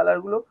সেই কালার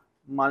গুলো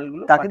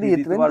মালগুলো তাকে দিয়ে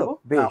দিতে পারবো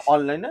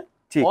অনলাইনে,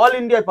 অল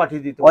ইন্ডিয়ায়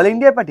পাঠিয়ে দিতে, অল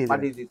ইন্ডিয়ায় পাঠিয়ে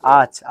দিতে।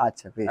 আচ্ছা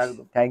আচ্ছা, বেশ,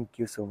 থ্যাংক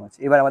ইউ সো মাচ।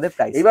 এবার আমাদের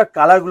প্রাইস, এবার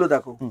কালার গুলো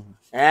দেখো,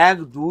 1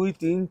 2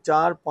 3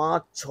 4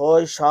 5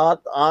 6 7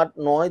 8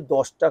 9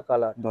 10টা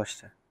কালার,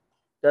 10টা,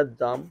 এটার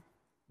দাম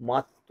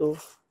মাত্র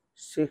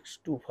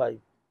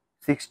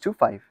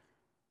 625,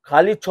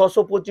 খালি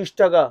 625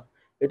 টাকা।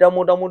 এটা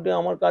মোটামুটি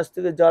আমার কাছ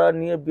থেকে যারা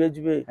নিয়ে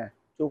বেচবে,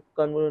 চোখ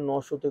কান বলে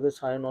 900 থেকে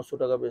 950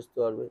 টাকা বেচতে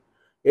পারবে।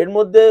 এর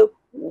মধ্যে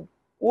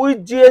উইথ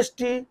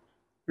জিএসটি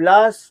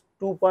প্লাস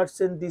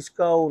 2%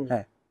 ডিসকাউন্ট,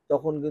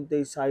 তখন কিন্তু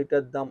এই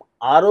শাড়িটার দাম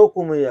আরো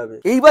কমে যাবে।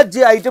 এইবার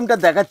যে আইটেমটা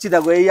দেখাচ্ছি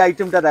দেখো, এই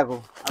আইটেমটা দেখো,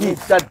 আমি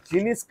তার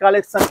জিনিস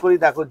কালেকশন করি,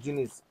 দেখো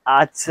জিনিস,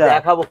 আচ্ছা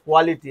দেখাবো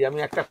কোয়ালিটি। আমি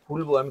একটা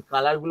খুলবো, আমি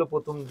কালার গুলো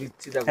প্রথম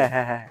দিচ্ছি, দেখো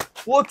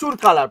প্রচুর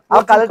কালার।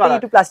 কালারটা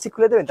একটু প্লাস্টিক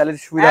খুলে দেবেন, তাহলে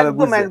সুবিধা হবে।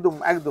 একদম একদম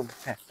একদম।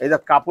 এই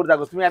দেখো কাপড়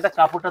দেখো, তুমি একটা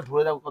কাপড়টা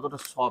ধরে দেখো কতটা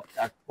সফট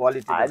আর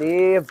কোয়ালিটি। আরে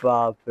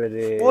বাপ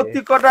রে, প্রতি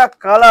কটা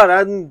কালার,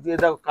 আর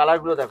দেখো কালার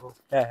গুলো দেখো,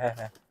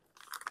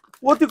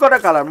 প্রতি কটা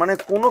কালার, মানে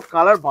কোনো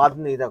কালার বাদ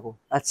নেই, দেখো।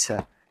 আচ্ছা,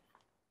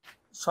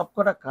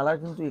 সবকটা কালার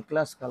কিন্তু এ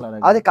ক্লাস কালার।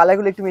 আচ্ছা,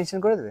 কালারগুলো একটু মেনশন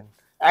করে দেবেন।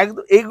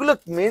 একদম, এইগুলো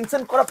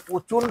মেনশন করা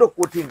প্রচন্ড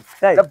কঠিন।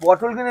 এটা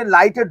বটল গ্রিনের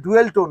লাইটের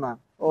ডুয়েল টোনার,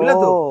 বুঝলে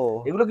তো,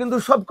 এগুলো কিন্তু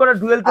সবকটা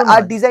ডুয়েল টোন।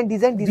 আর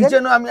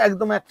ডিজাইন আমি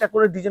একদম একটা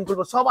করে ডিজাইন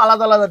করব, সব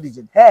আলাদা আলাদা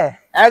ডিজাইন, হ্যাঁ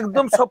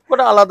একদম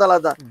সবকটা আলাদা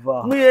আলাদা।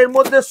 তুমি এর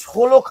মধ্যে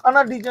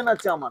 16খানা ডিজাইন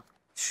আছে আমার,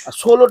 আর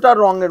 16টা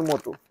রঙের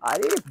মতো।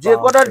 আরে যে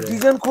কটা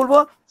ডিজাইন খুলবো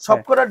সব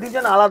কটা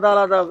ডিজাইন আলাদা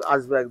আলাদা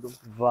আসবে একদম।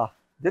 বাহ,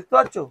 দেখতে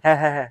পাচ্ছ? হ্যাঁ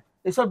হ্যাঁ হ্যাঁ,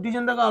 এইসব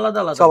ডিজাইন দেখো আলাদা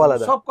আলাদা, সব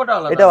আলাদা, সব কটা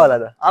আলাদা, এটাও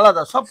আলাদা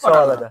আলাদা, সব কটা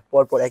আলাদা,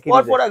 পর পর একই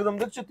পর একদম।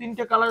 দেখছো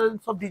 3টে কালার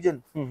সব ডিজাইন।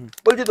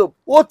 বলছি তো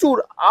প্রচুর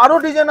আরো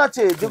ডিজাইন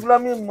আছে যেগুলো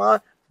আমি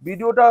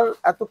ভিডিওটা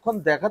এতক্ষণ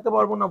দেখাতে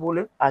পারবো না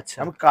বলে। আচ্ছা,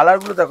 আমি কালার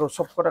গুলো দেখো,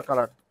 সব কটা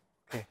কালার।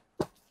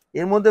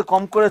 এর মধ্যে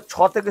কম করে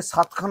 6 থেকে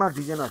 7 খানা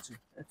ডিজাইন আছে।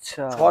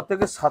 আচ্ছা, 6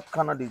 থেকে 7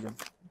 খানা ডিজাইন।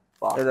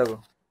 এই দেখো,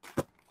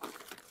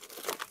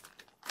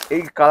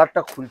 এই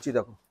কালারটা খুলছি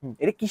দেখো।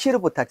 এটা কিসের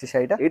উপর থাকছে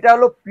শাড়িটা? এটা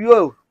হলো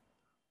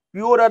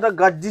পিওর একটা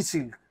গাজ্জি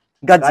সিল্ক।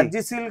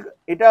 গাজ্জি সিল্ক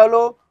এটা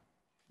হলো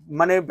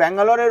মানে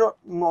ব্যাঙ্গালোরের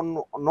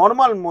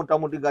নরমাল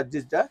মোটামুটি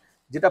গাজ্জিটা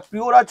যেটা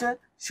পিওর আছে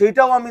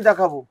সেইটাও আমি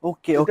দেখাবো।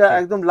 ওকে, এটা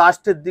একদম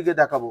লাস্টের দিকে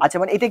দেখাবো। আচ্ছা,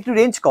 মানে এটা একটু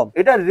রেঞ্জ কম?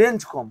 এটা রেঞ্জ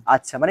কম।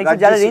 আচ্ছা, মানে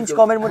যারা রেঞ্জ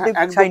কমের মধ্যে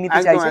শাড়ি নিতে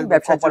চাইছেন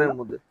ব্যবসার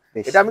মধ্যে,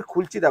 এটা আমি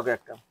খুলছি দেখো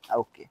একটা।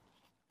 ওকে,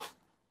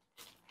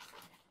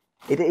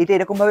 এটা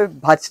এরকম ভাবে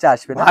ভাঁজটা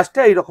আসবে না? ভাঁজটা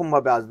এরকম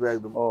ভাবে আসবে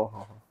একদম। ও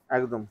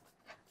একদম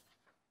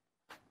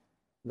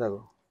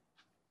দেখো,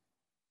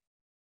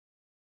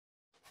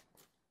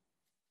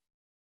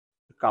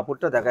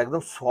 কাপড়টা দেখো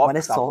একদম সফট,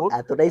 মানে কাপড়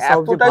এতটাই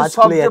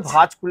সফট যে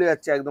ভাঁজ খুলে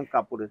যাচ্ছে একদম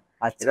কাপড়ের।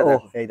 আচ্ছা, ও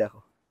এই দেখো,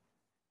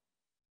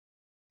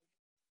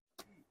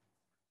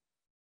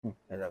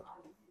 এই দেখো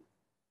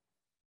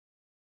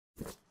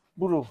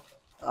পুরো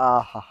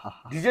আহা,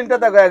 ডিজাইনটা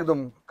দেখো একদম,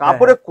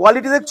 কাপড়ের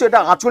কোয়ালিটি দেখছো? এটা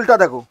আঁচলটা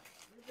দেখো,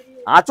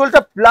 আঁচলটা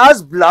প্লাস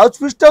ব্লাউজ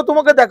পিসটাও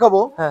তোমাকে দেখাবো।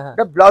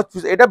 এটা ব্লাউজ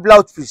পিস, এটা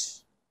ব্লাউজ পিস,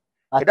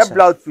 এটা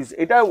ব্লাউজ পিস,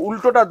 এটা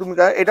উল্টোটা তুমি,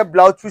 এটা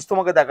ব্লাউজ পিস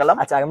তোমাকে দেখালাম।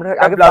 আচ্ছা, আমরা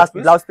আগে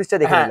ব্লাউজ পিসটা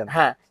দেখে নিলাম।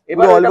 হ্যাঁ,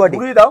 এবার এটা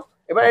ঘুরিয়ে দাও,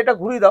 এবার এটা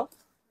ঘুরিয়ে দাও,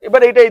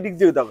 এবার এটা এই দিক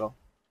দিয়ে দেখাও।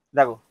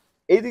 দেখো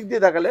এই দিক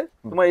দিয়ে দেখালে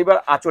তোমার এবার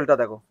আঁচলটা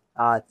দেখো।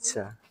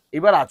 আচ্ছা,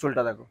 এবার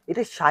আঁচলটা দেখো,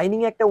 এটা শাইনিং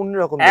একটা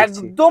অন্যরকম,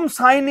 একদম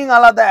শাইনিং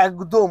আলাদা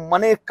একদম।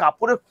 মানে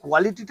কাপড়ের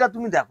কোয়ালিটিটা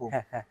তুমি দেখো,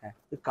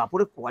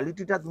 কাপড়ের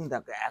কোয়ালিটিটা তুমি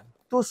দেখো,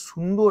 এত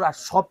সুন্দর আর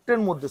সফটের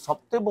মধ্যে।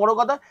 সবথেকে বড়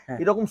কথা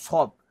এরকম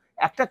সফট,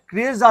 একটা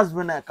ক্রেজ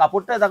আসবে না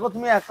কাপড়টা। দেখো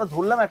তুমি একটা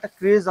ধরলাম, একটা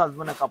ক্রেজ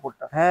আসবে না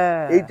কাপড়টা।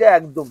 এইটা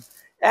একদম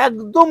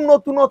একদম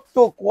নতুনত্ব,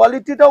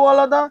 কোয়ালিটিটাও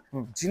আলাদা,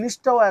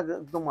 জিনিসটাও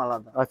একদম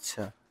আলাদা।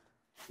 আচ্ছা,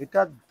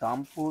 এটার দাম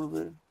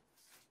পড়বে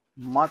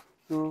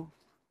মাত্র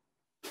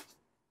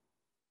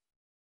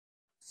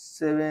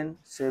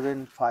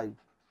 775।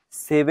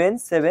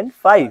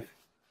 775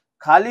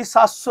 খালি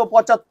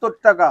 775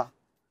 টাকা।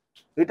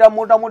 এটা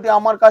মোটামুটি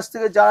আমার কাছ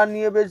থেকে যারা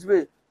নিয়ে বেচবে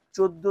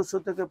 1400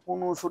 থেকে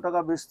 1500 টাকা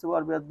বেচতে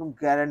পারবে, একদম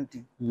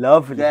গ্যারান্টি।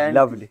 লাভলি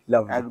লাভলি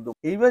লাভলি, একদম।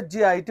 এইবার যে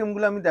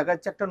আইটেমগুলো আমি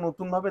দেখাচ্ছি একটা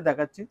নতুন ভাবে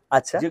দেখাচ্ছি।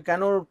 আচ্ছা, যে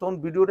কেন তখন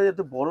ভিডিওটা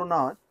যাতে বড় না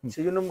হয়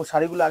সেই জন্য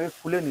শাড়িগুলো আগে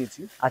খুলে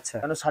নিয়েছি। আচ্ছা,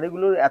 কেন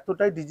শাড়িগুলো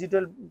এতটাই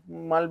ডিজিটাল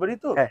মালবেরি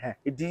তো,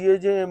 এই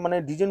যে মানে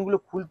ডিজাইনগুলো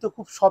খুলতে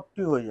খুব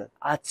সফটই হয়ে যায়।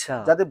 আচ্ছা,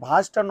 যাতে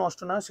ভাঁজটা নষ্ট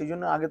না হয় সেই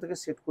জন্য আগে থেকে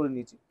সেট করে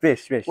নিয়েছি।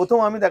 বেশ বেশ। প্রথম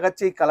আমি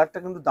দেখাচ্ছি এই কালারটা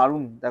কিন্তু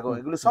দারুণ। দেখো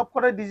এগুলো সব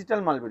কটাই ডিজিটাল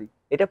মালবেরি।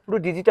 এটা পুরো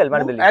ডিজিটাল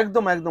মালবেরি,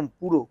 একদম একদম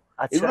পুরো।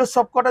 এগুলো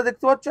সব কটা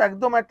দেখতে পাচ্ছ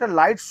একদম একটা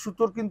লাইট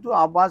সুতোর কিন্তু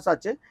আভাস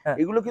আছে।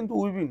 এগুলো কিন্তু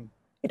উইভিং,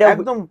 এটা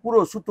একদম পুরো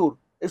সুতোর,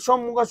 এসব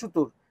মুগা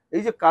সুতোর।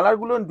 এই যে কালার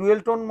গুলো ডুয়েল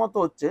টোন মতো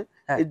হচ্ছে,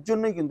 এর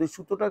জন্যই কিন্তু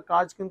সুতোটার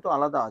কাজ কিন্তু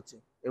আলাদা আছে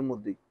এর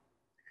মধ্যেই।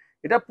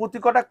 এটা প্রতি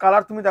কটা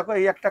কালার তুমি দেখো,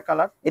 এই একটা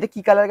কালার, এটা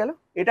কি কালার গেল?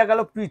 এটা গেল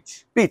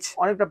পিচ,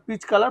 অনেকটা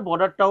পিচ কালার।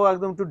 বর্ডারটাও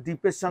একদম একটু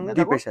ডিপের সঙ্গে,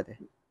 ডিপের সাথে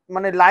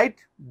মানে লাইট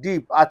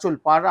ডিপ। আঁচল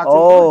পার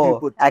আঁচল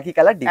ডিপ হচ্ছে, একই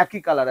কালার,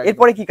 একই কালার।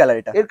 এরপরে কি কালার?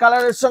 এটা এর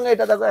কালারের সঙ্গে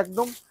এটা দেখো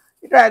একদম,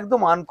 এটা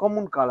একদম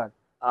আনকমন কালার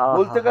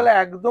বলতে গেলে।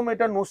 একদম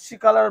এটা নস্যি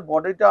কালার,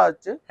 বডিটা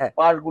আছে,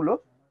 পার গুলো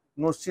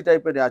নস্যি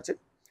টাইপের আছে।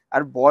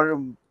 আর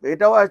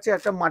এটাও আছে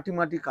একটা মাটি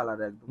মাটি কালার,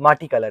 একদম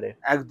মাটি কালারের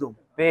একদম।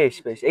 বেশ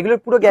বেশ, এগুলোর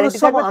পুরো গ্যারান্টি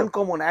সব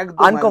আনকমন,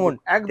 একদম আনকমন,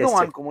 একদম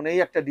আনকমন। এই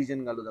একটা ডিজাইন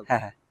গেল দেখো।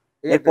 হ্যাঁ,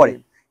 এরপরে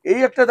এই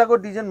একটা দেখো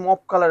ডিজাইন মব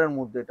কালারের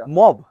মধ্যে। এটা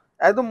মব,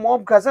 একদম মব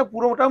ঘাসা,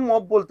 পুরোটা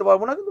মব বলতে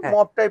পারবো না কিন্তু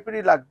মব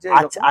টাইপেরই লাগছে।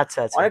 আচ্ছা আচ্ছা,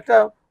 অনেকটা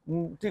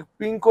ঠিক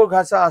পিঙ্কো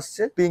ঘাসা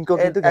আসছে, পিঙ্কো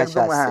কিন্তু ঘাসা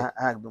আসছে।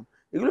 হ্যাঁ একদম।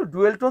 এগুলো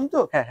ডুয়েল টোন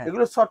তো,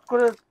 এগুলো শর্ট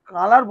করে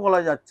কালার বলা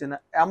যাচ্ছে না,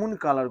 এমন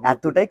কালার,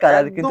 এতটাই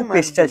কালার কিন্তু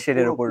পেস্টাল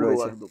শেডের উপর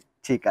রয়েছে।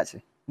 ঠিক আছে,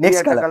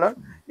 নেক্সট কালার।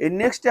 এই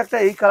নেক্সট একটা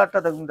এই কালারটা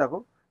দেখুন, দেখো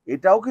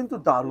এটাও কিন্তু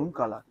দারুণ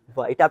কালার।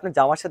 বাহ, এটা আপনার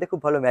জামার সাথে খুব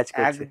ভালো ম্যাচ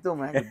করছে। একদম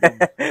একদম,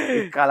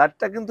 এই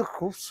কালারটা কিন্তু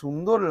খুব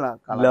সুন্দর না,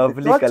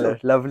 লাভলি কালার,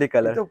 লাভলি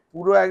কালার। তো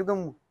পুরো একদম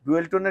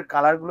ডুয়েল টোনের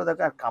কালার গুলো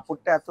দেখো, আর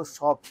কাপড়টা এত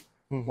সফট,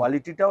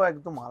 কোয়ালিটিটাও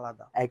একদম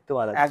আলাদা, একদম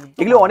আলাদা।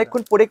 এগুলো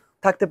অনেকক্ষণ পরে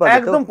থাকতে পারবে,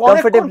 একদম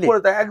কমফোর্টেবলি,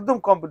 একদম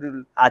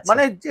কমফোর্টেবল।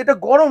 মানে এটা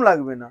গরম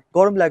লাগবে না,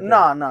 গরম লাগবে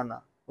না, না না।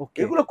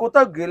 এগুলো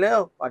কোথাও গেলেও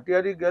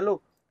পার্টিয়ারি গেল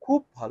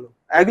খুব ভালো।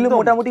 এগুলো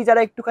মোটামুটি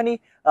যারা একটুখানি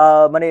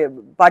মানে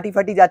পার্টি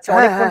ফাটি যাচ্ছে,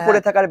 অনেকক্ষণ পরে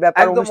থাকার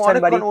ব্যাপার, অনুষ্ঠান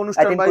বাড়ি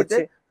অ্যাটেন্ড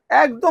করছে,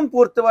 একদম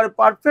পরতে পারে।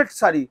 Perfect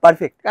sari,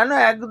 perfect. কেন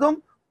একদম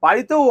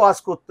বাড়িতেও ওয়াশ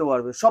করতে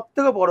পারবে,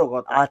 সবথেকে বড়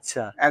কথা।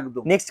 আচ্ছা,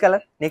 একদম। নেক্সট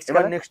কালার,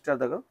 নেক্সটটা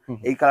দেখো,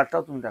 এই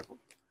কালারটাও তুমি দেখো,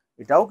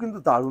 এটাও কিন্তু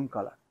দারুণ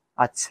কালার।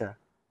 আচ্ছা,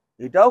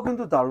 এটাও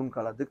কিন্তু দারুণ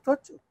কালার, দেখতে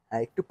পাচ্ছ?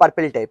 হ্যাঁ, একটু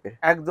পার্পল টাইপের,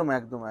 একদম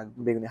একদম একদম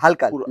বেগুনি,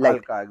 হালকা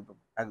হালকা, একদম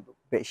একদম।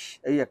 বেশ,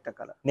 এই একটা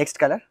কালার।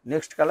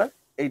 নেক্সট কালার,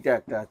 এইটা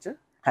একটা আছে,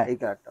 এই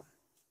কালারটা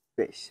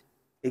বেশ।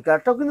 এই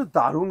কালারটাও কিন্তু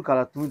দারুণ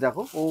কালার, তুমি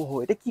দেখো। ওহো,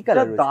 এটা কি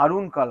কালার?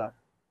 দারুণ কালার।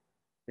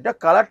 এটা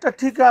কালারটা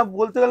ঠিক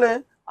বলতে গেলে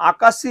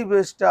আকাশি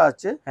বেসটা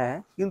আছে, হ্যাঁ,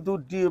 কিন্তু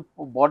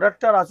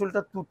বর্ডারটার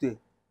আঁচলটা তুতে।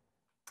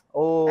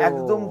 ও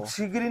একদম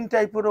সি গ্রিন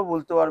টাইপেরও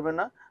বলতে পারবে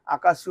না,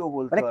 আকাশিও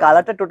বলতে মানে পারবে না।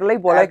 কালারটা টোটালি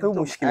বলাই খুব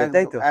মুশকিল,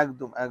 তাই তো?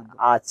 একদম একদম।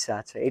 আচ্ছা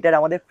আচ্ছা, এটার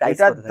আমাদের প্রাইস কত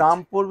এটার থাকছে? দাম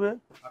পড়বে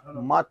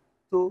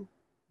মাত্র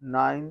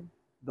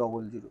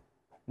 900।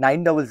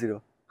 900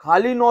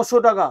 খালি 900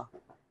 টাকা।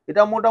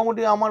 এটা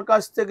মোটামুটি আমার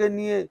কাছ থেকে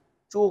নিয়ে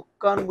চোখ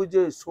কান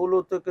বুঝে 16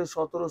 থেকে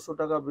 1700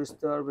 টাকা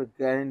বেচতে পারবে,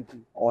 গ্যারেন্টি।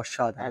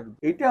 অসাধারণ।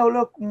 এটা হলো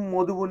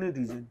মধুবনী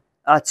ডিজাইন।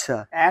 আচ্ছা,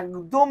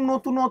 একদম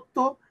নতুনত্ব।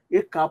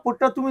 এই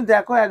কাপড়টা তুমি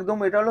দেখো, একদম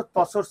এটা হলো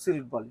তসর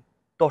সিল্ক বলে।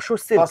 তসর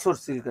সিল্ক। তসর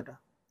সিল্ক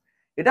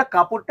এটা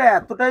কাপড়টা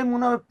এতটাই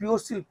মনে হবে পিওর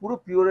সিল্ক, পুরো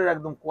পিওরের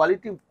একদম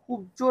কোয়ালিটি। খুব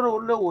জোর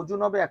হলে ওজন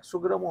হবে 100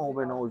 গ্রামও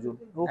হবে না ওজন।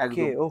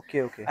 ওকে ওকে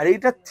ওকে। আর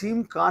এইটা থিম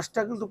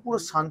কাজটা কিন্তু পুরো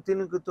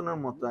শান্তিনিকেতনের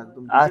মতো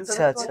একদম।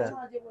 আচ্ছা আচ্ছা,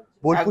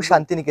 বোলপুর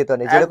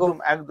শান্তিনিকেতনে যেরকম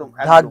একদম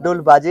ঢাক ঢোল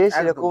বাজে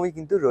সেরকমই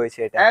কিন্তু রয়েছে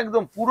এটা।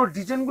 একদম পুরো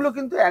ডিজাইন গুলো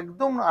কিন্তু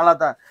একদম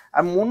আলাদা।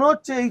 আর মনে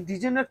হচ্ছে এই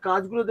ডিজাইনের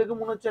কাজগুলো দেখে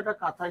মনে হচ্ছে একটা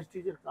কাঁথা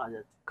স্টিচের কাজ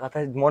আছে। কথা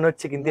মনে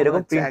হচ্ছে, কিন্তু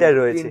এরকম প্রিন্টার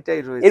রয়েছে।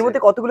 রয়েছে। এর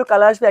মধ্যে কতগুলো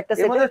কালার আসবে একটা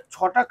সেটে? এর মধ্যে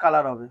 6টা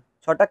কালার হবে।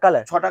 6টা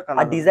কালার? 6টা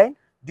কালার। আর ডিজাইন?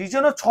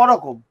 ডিজাইনও 6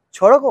 রকম।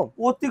 6 রকম?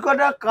 প্রতি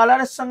কটা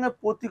কালারের সঙ্গে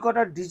প্রতি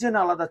কটা ডিজাইন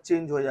আলাদা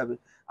চেঞ্জ হয়ে যাবে।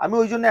 আমি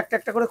ওই জন্য একটা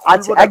একটা করে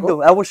আচ্ছা, খুলবো। একদম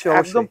অবশ্যই একদম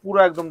অবশ্যই। পুরো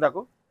একদম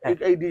দেখো,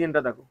 এই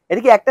ডিজাইনটা দেখো।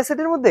 এটা কি একটা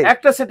সেটের মধ্যে?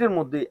 একটা সেটের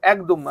মধ্যে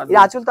একদম। এর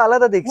আঁচল তো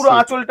আলাদা দেখছি। পুরো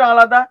আঁচলটা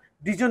আলাদা,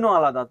 ডিজাইনও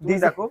আলাদা, তুমি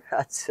দেখো।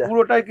 আচ্ছা,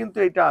 পুরোটাই কিন্তু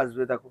এটা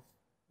আসবে, দেখো।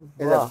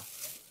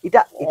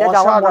 এটা এটা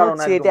জামা মনে অসাধারণ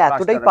হচ্ছে একদম এটা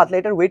এতটাই কাজটা পাতলা,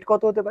 এটার ওয়েট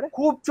কত হতে পারে?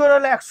 খুব জোর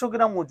হলে 100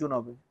 গ্রাম ওজন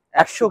হবে।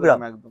 100 গ্রাম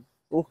একদম।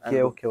 ওকে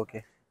একদম। ওকে ওকে।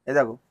 এই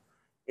দেখো,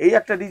 এই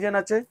একটা ডিজাইন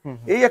আছে,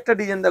 এই একটা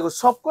ডিজাইন দেখো,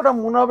 সবকটা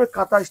মনে হবে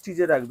কাঁথা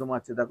স্টিচের একদম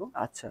আছে, দেখো।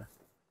 আচ্ছা,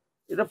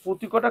 এটা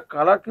প্রতি কটা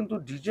কালার কিন্তু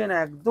ডিজাইন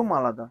একদম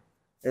আলাদা।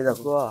 এই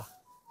দেখো, বাহ,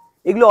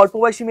 এগুলো অল্প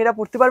বয়সী মেয়েরা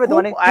পড়তে পারবে তো?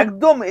 মানে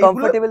একদম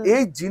কমফোর্টেবল।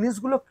 এই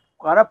জিনিসগুলো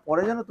কারা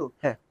পরে জানো তো?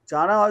 হ্যাঁ,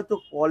 যারা হয়তো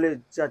কলেজ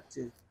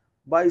যাচ্ছে,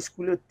 বা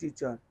স্কুলের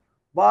টিচার,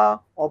 বা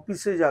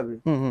অফিসে যাবে,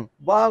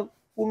 বা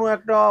কোনো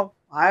একটা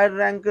হায়ার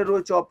র্যাঙ্কে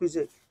রয়েছে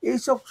অফিসে,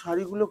 এইসব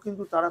শাড়িগুলো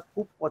কিন্তু তারা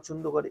খুব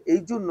পছন্দ করে।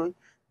 এই জন্যই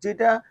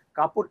যেটা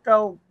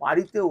কাপড়টাও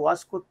বাড়িতে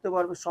ওয়াশ করতে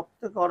পারবে। সব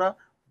থেকে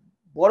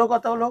বড়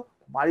কথা হলো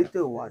বাড়িতে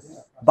ওয়াশ,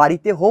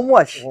 বাড়িতে হোম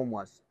ওয়াশ। হোম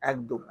ওয়াশ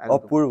একদম।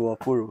 অপূর্ব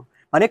অপূর্ব,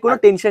 মানে কোনো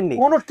টেনশন নেই,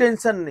 কোনো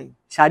টেনশন নেই।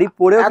 শাড়ি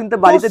পরেও কিন্তু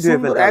বাড়িতে ধুয়ে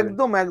ফেলতে পারবেন।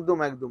 একদম একদম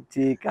একদম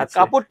ঠিক আছে।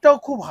 কাপড়টাও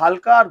খুব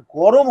হালকা, আর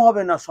গরম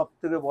হবে না। সব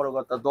থেকে বড়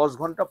কথা, 10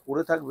 ঘন্টা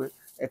পরে থাকবে,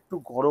 একটু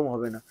গরম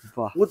হবে না।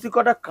 প্রতি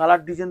কটা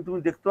কালার ডিজাইন তুমি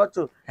দেখতে পাচ্ছ,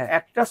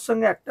 একটার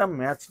সঙ্গে একটা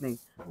ম্যাচ নেই।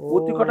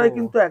 প্রতি কটাই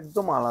কিন্তু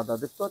একদম আলাদা,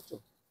 দেখতে পাচ্ছ?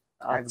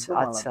 আচ্ছা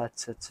আচ্ছা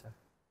আচ্ছা আচ্ছা,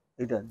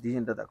 এটা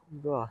ডিজাইনটা দেখো,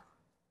 বাহ,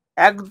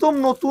 একদম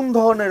নতুন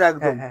ধরনের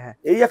একদম। হ্যাঁ।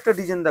 এই একটা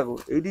ডিজাইন দেখো,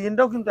 এই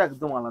ডিজাইনটাও কিন্তু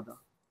একদম আলাদা।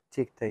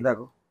 ঠিক তাই,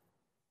 দেখো।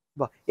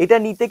 বাহ, এটা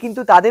নিতে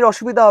কিন্তু তাদের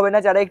অসুবিধা হবে না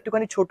যারা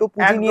একটুখানি ছোট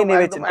পুঁজি নিয়ে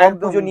নেমেছেন, কম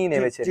পুজো নিয়ে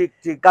নেমেছেন,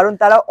 কারণ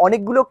তারা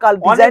অনেকগুলো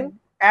ডিজাইন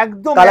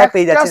একদম কালার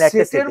পেয়ে যাচ্ছেন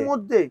একটা সেটের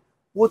মধ্যে।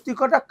 প্রতি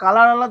কটা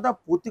কালার আলাদা,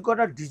 প্রতি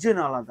কটা ডিজাইন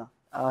আলাদা।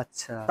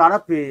 আচ্ছা, তারা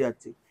পেয়ে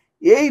যাচ্ছে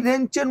এই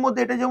রেঞ্জের মধ্যে।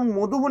 এটা যেমন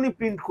মধুবনী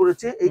প্রিন্ট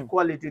করেছে, এই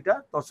কোয়ালিটিটা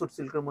তসর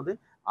সিল্কের মধ্যে।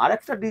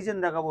 আরেকটা ডিজাইন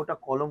দেখাবো, ওটা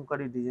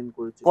কলমকারী ডিজাইন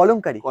করেছে।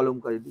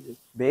 কলমকারী ডিজাইন,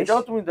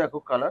 এটাও তুমি দেখো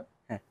কালার।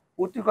 হ্যাঁ,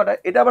 প্রতি কটা।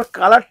 এটা আবার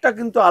কালারটা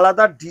কিন্তু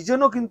আলাদা,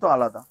 ডিজাইনও কিন্তু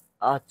আলাদা।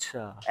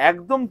 আচ্ছা,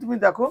 একদম তুমি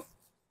দেখো,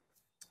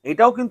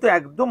 এটাও কিন্তু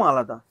একদম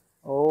আলাদা।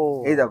 ও,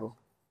 এই দেখো,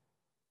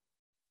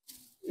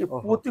 এই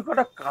প্রতি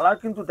কটা কালার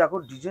কিন্তু দেখো,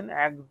 ডিজাইন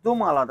একদম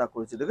আলাদা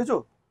করেছে, দেখেছো?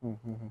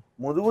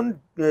 মধুবনী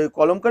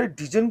কলমকারী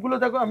ডিজাইন গুলো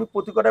দেখো। আমি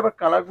প্রতি কটা এবার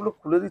কালার গুলো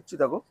খুলে দিচ্ছি,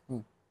 দেখো।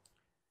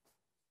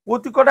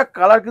 প্রতি কটা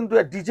কালার কিন্তু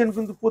ডিজাইন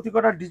কিন্তু প্রতি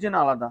কটা ডিজাইন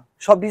আলাদা,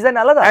 সব ডিজাইন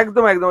আলাদা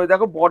একদম একদম।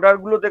 দেখো বর্ডার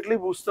গুলো দেখলেই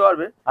বুঝতে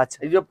পারবে। আচ্ছা,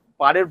 এই যে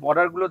পাড়ের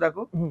বর্ডার গুলো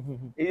দেখো,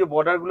 এই যে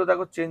বর্ডার গুলো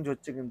দেখো চেঞ্জ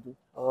হচ্ছে, কিন্তু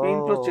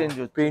প্রিন্টও চেঞ্জ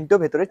হচ্ছে, প্রিন্টও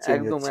ভেতরে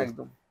চেঞ্জ একদম হচ্ছে।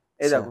 একদম।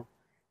 এই দেখো,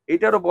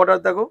 এটারও বর্ডার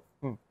দেখো,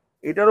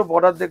 এটারও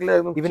বর্ডার দেখলে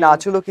একদম ইভেন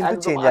আঁচলও কিন্তু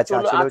চেঞ্জ আছে,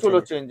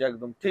 আঁচলও চেঞ্জ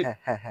একদম। ঠিক,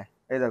 হ্যাঁ।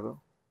 এই দেখো,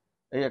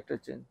 এই একটা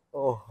চেঞ্জ,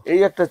 ও, এই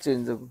একটা চেঞ্জ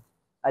দেখো।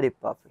 আরে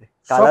বাপ রে,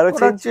 কালারও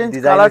চেঞ্জ,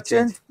 কালার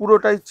চেঞ্জ,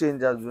 পুরোটাই চেঞ্জ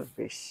আসবে।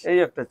 এই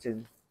একটা চেঞ্জ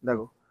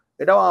দেখো,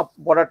 এটাও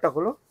বর্ডারটা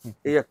হলো,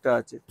 এই একটা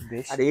আছে।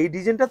 আর এই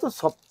ডিজাইনটা তো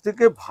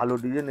সবথেকে ভালো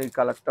ডিজাইন, এই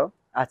কালারটাও।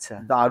 আচ্ছা,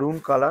 দারুন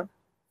কালার।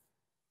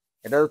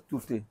 এটা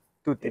তুতে,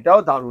 এটাও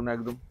দারুন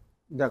একদম,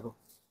 দেখো।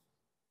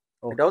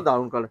 এটাও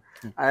দারুন কালার।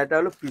 আর এটা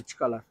হলো পিচ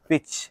কালার,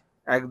 পিচ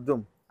একদম।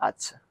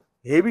 আচ্ছা,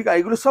 হেভি।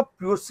 এগুলো সব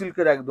পিওর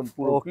সিল্কের একদম,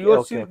 পুরো পিওর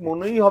সিল্ক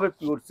মনেই হবে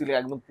পিওর সিল্ক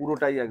একদম,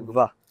 পুরোটাই একদম।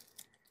 বাহ,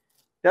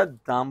 এটার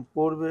দাম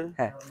পড়বে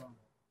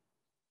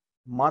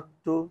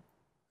মাত্র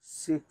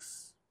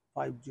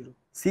 650।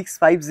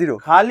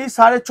 খালি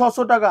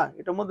 650 টাকা।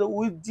 এটার মধ্যে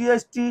উইথ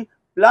জিএসটি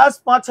প্লাস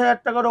 5000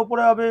 টাকার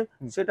উপরে হবে,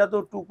 সেটা তো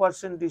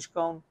 2%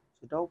 ডিসকাউন্ট,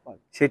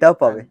 সেটাও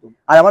পাবে।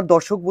 আর আমার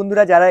দর্শক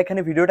বন্ধুরা যারা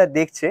এখানে ভিডিওটা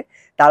দেখছে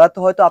তারা তো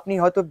হয়তো আপনি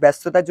হয়তো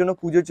ব্যস্ততার জন্য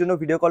পুজোর জন্য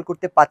ভিডিও কল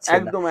করতে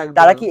পারছেন না,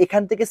 তারা কি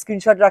এখান থেকে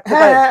স্ক্রিনশট রাখতে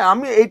পারে? হ্যাঁ,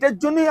 আমি এইটার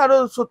জন্যই আরো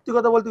সত্যি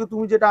কথা বলতে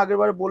তুমি যেটা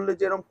আগেরবার বললে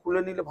যে এরকম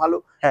খুলে নিলে ভালো,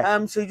 হ্যাঁ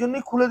আমি সেই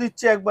জন্যই খুলে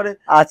দিচ্ছি একবারে।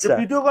 আচ্ছা,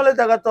 ভিডিও কলে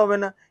দেখাতে হবে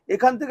না,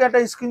 এখান থেকে একটা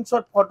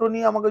স্ক্রিনশট ফটো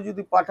নিয়ে আমাকে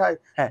যদি পাঠায়,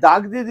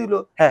 দাগ দিয়ে দিল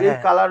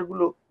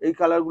এই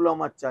কালারগুলো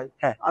আমার চাই,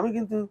 আমি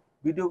কিন্তু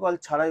ভিডিও কল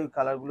ছাড়াই ওই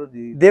কালারগুলো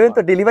দিয়ে দেবেন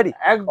তো delivery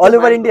all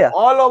over India?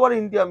 All over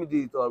India আমি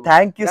দিয়ে দিতে পারবো।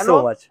 Thank you so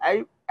much.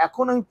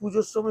 এখন আমি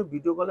পুজোর সময়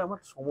ভিডিও কলে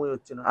আমার সময়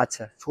হচ্ছে না,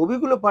 আচ্ছা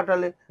ছবিগুলো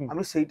পাঠালে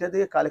আমি সেইটা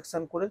দিয়ে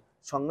কালেকশন করে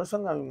সঙ্গে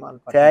সঙ্গে আমি মাল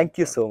পাঠাই। Thank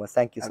you so much,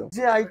 thank you so much.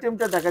 যে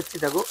আইটেমটা দেখাচ্ছি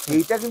দেখো,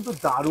 এইটা কিন্তু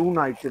দারুণ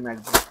আইটেম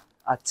একদম।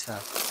 আচ্ছা,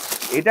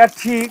 এটা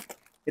ঠিক,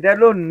 এটা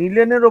হলো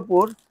নিলেনের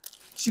ওপর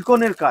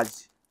চিকনের কাজ।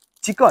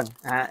 চিকন?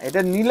 হ্যাঁ,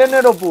 এটা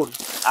নিলেনের ওপর।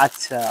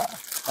 আচ্ছা,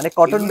 মানে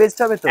কটন বেসড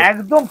হবে তো?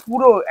 একদম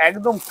পুরো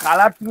একদম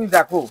কালার তুমি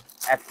দেখো,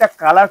 একটা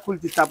কালার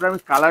খুলছি তারপরে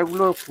আমি কালার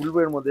গুলো খুলবো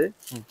এর মধ্যে।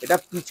 এটা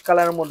পিচ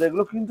কালারের মধ্যে,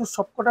 এগুলো কিন্তু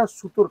সবকটা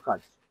সুতোর কাজ।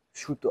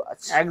 সুতো?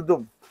 আচ্ছা, একদম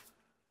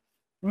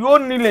পিওর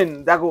নিলেন।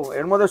 দেখো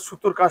এর মধ্যে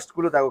সুতোর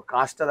কাজগুলো দেখো,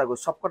 কাজটা দেখো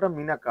সবকটা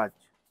মিনা কাজ।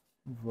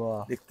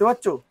 বাহ, দেখতে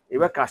পাচ্ছ?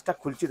 এবার কাজটা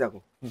খুলছি দেখো,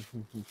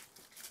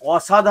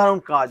 অসাধারণ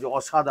কাজ,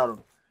 অসাধারণ।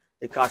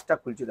 এই কাজটা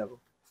খুলছি দেখো,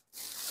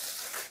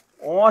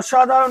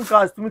 অসাধারণ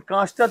কাজ। তুমি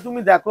কাজটা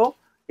তুমি দেখো,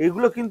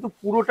 এগুলো কিন্তু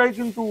পুরোটাই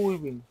কিন্তু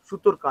উইভিং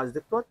সুতোর কাজ,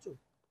 দেখতে পাচ্ছ?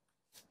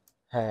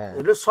 হ্যাঁ,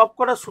 এগুলো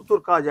সবকটা সুতোর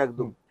কাজ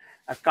একদম।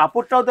 আর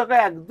কাপড়টাও দেখো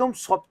একদম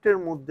সফটের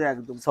মধ্যে,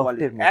 একদম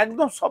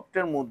একদম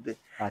সফটের মধ্যে।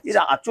 এর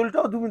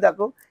আঁচলটাও তুমি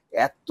দেখো,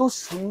 এত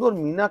সুন্দর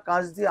মিনা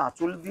কাজ দিয়ে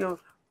আঁচল দিয়ে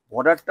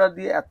বর্ডারটা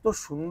দিয়ে এত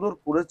সুন্দর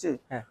করেছে।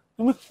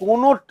 তুমি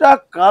কোনোটা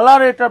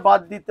কালার এটা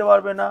বাদ দিতে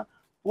পারবে না,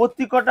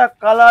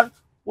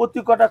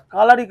 প্রতিটা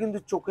কালারই কিন্তু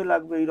চোখে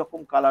লাগবে,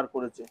 এইরকম কালার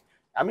করেছে।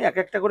 আমি এক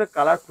একটা করে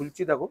কালার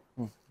খুলছি দেখো।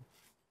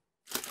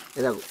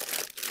 দেখো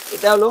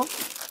এটা হলো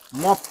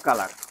মপ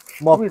কালার,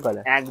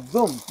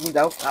 একদম তুমি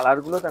দেখো কালার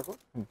গুলো দেখো,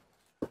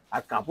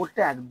 আর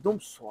কাপড়টা একদম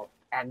সফট,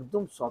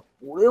 একদম সফট,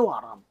 পরেও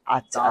আরাম,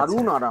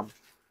 দারুণ আরাম।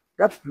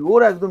 এটা পিওর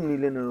একদম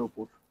নিলেনের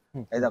ওপর।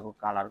 এই দেখো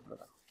কালার গুলো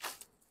দেখো,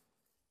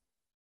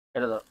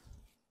 এটা দেখো,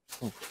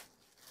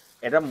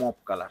 এটা মপ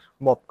কালার,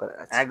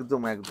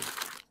 একদম একদম।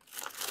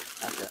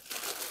 আচ্ছা,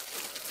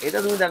 এটা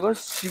তুমি দেখো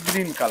সি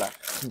গ্রিন কালার,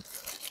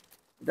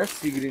 এটা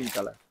সি গ্রিন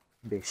কালার।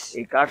 বেশ,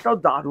 এই কালারটাও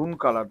দারুণ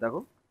কালার।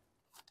 দেখো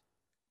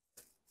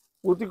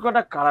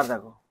প্রতিটা কালার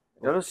দেখো,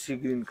 এটা হলো সি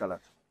গ্রিন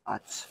কালার।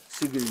 আচ্ছা,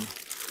 সি গ্রিন।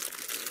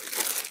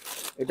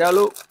 এটা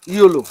হলো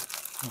ইয়েলো,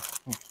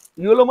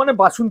 ইয়েলো মানে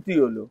বাসন্তী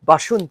ইয়েলো,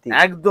 বাসন্তী,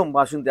 একদম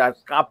বাসন্তী। আর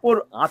কাপড়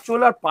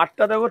আঁচল আর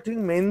পাটটা দেখো ঠিক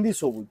মেহেন্দি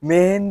সবুজ,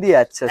 মেহেন্দি।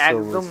 আচ্ছা,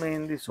 একদম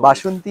মেহেন্দি সবুজ,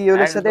 বাসন্তী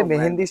ইয়েলোর সাথে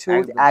মেহেন্দি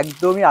সবুজ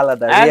একদমই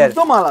আলাদা,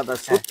 একদম আলাদা,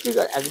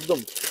 সত্যিকার একদম।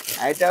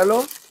 এটা হলো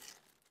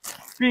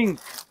পিঙ্ক,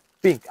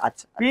 পিঙ্ক।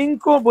 আচ্ছা,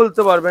 পিঙ্কও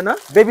বলতে পারবে না,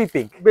 বেবি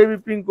পিঙ্ক, বেবি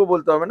পিঙ্কও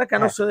বলতে পারবে না,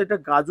 কেন এটা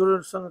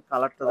গাজরের সঙ্গে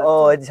কালারটা দেখো, ও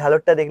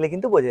ঝালরটা দেখলে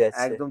কিন্তু বোঝা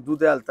যাচ্ছে, একদম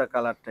দুধে আলতা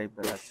কালার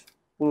টাইপের আছে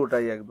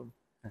পুরোটাই একদম।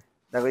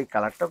 দেখো এই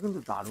কালারটাও কিন্তু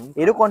দারুণ,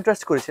 এরও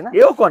কন্ট্রাস্ট করেছে না?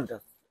 এও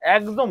কন্ট্রাস্ট,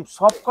 একদম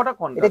সবকটা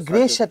কন্ট্রাস্ট। এটা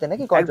গ্রে এর সাথে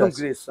নাকি কন্ট্রাস্ট? একদম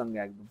গ্রে এর সঙ্গে,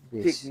 একদম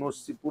ঠিক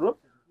নস্যি, পুরো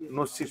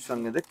নস্যির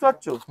সঙ্গে, দেখতে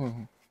পাচ্ছ?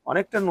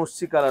 অনেকটা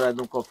নস্যি কালার,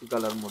 একদম কফি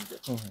কালার মধ্যে।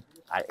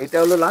 আর এটা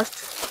হলো লাস্ট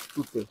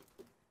তুতে,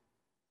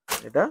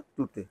 এটা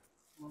তুতে,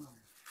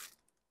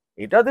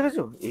 এটা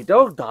দেখেছো?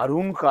 এটাও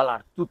দারুণ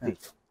কালার, তুতে।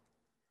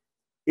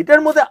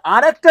 এটার মধ্যে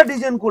আর একটা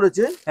ডিজাইন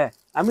করেছে,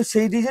 আমি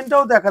সেই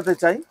ডিজাইনটাও দেখাতে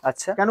চাই।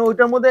 আচ্ছা, কেন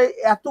ওইটার মধ্যে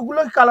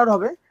এতগুলোই কালার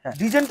হবে,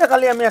 ডিজাইনটা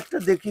খালি আমি একটা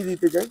দেখিয়ে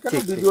দিতে চাই, কেন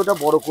ভিডিওটা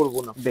বড় করব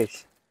না। বেশ,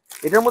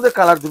 এটার মধ্যে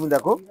কালার তুমি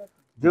দেখো,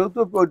 যেহেতু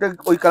ওইটা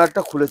ওই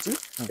কালারটা খুলেছি,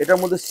 এটার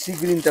মধ্যে সি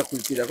গ্রিনটা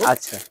খুলছি দেখো।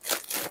 আচ্ছা,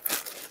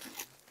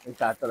 এই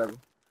কালারটা দেখো।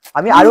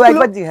 আমি আরো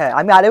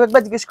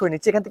একবার জিজ্ঞেস করে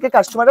নিচ্ছি, এখান থেকে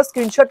কাস্টমাররা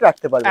স্ক্রিনশট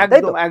রাখতে পারবে,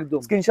 তাই তো? একদম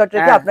স্ক্রিনশট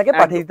রেখে আপনাকে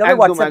পাঠিয়ে দিতে হবে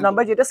WhatsApp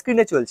নাম্বার যেটা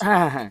স্ক্রিনে চলছে।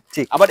 হ্যাঁ হ্যাঁ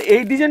ঠিক। আবার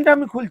এই ডিজাইনটা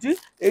আমি খুলছি,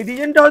 এই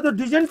ডিজাইনটা হয়তো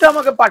ডিজাইনটা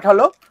আমাকে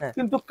পাঠালো,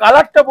 কিন্তু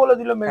কালারটা বলে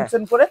দিল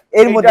মেনশন করে,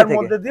 এর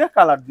মধ্যে দিয়ে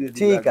কালার দিয়ে দিল।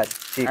 ঠিক আছে,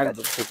 ঠিক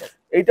আছে, ঠিক আছে।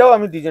 এইটাও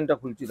আমি ডিজাইনটা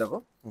খুলছি দেখো,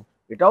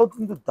 এটাও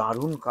কিন্তু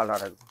দারুণ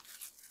কালার একদম।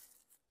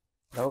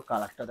 দেখো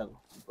কালারটা দেখো,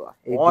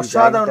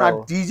 অসাধারণ। আর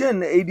ডিজাইন,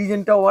 এই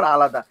ডিজাইনটাও আবার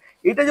আলাদা।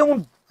 এটা যেমন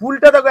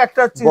ফুলটা দেখো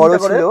একটা চিন্তা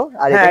করে,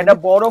 হ্যাঁ এটা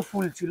বড়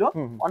ফুল ছিল,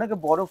 অনেকে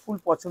বড় ফুল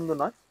পছন্দ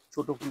নয়,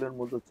 ছোট ফুলের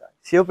মধ্যে চায়,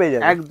 সেও পেয়ে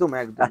যাবে। একদম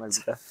একদম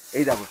একদম।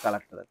 এই দেখো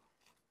কালারটা দেখো,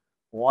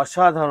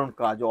 অসাধারণ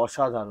কাজ,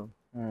 অসাধারণ।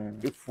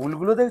 এই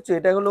ফুলগুলো দেখছো,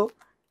 এটা হলো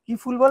কি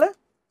ফুল বলে?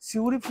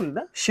 শিউলি ফুল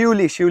না?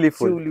 শিউলি, শিউলি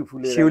ফুল, শিউলি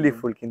ফুল, শিউলি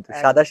ফুল, কিন্তু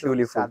সাদা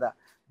শিউলি ফুল। সাদা,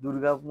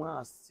 দুর্গা মা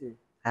আসছে,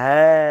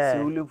 হ্যাঁ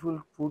শিউলি ফুল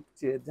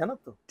ফুটছে, জানো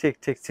তো? ঠিক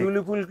ঠিক,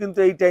 শিউলি ফুল কিন্তু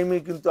এই টাইমে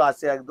কিন্তু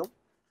আসে একদম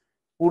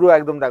পুরো,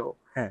 একদম দেখো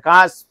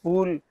কাশ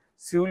ফুল,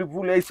 শিউলি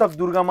ফুল, এইসব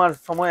দুর্গা মার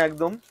সময়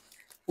একদম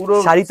পুরো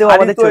শাড়িতেও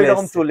আমাদের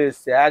এরকম চলে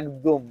এসছে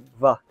একদম।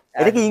 বাহ,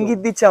 এটা কি ইঙ্গিত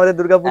দিচ্ছে আমাদের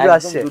দুর্গাপূজা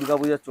আসছে?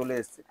 দুর্গাপূজা চলে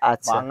এসছে।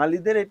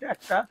 বাঙালিদের এটা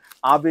একটা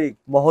আবেগ,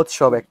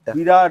 মহোৎসব, একটা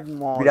বিরাট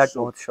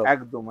মহোৎসব,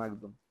 একদম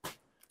একদম।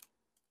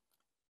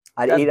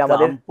 আর এর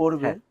আমাদের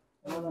পড়বে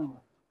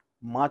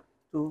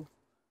মাত্র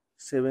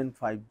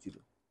 750,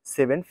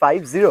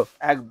 750,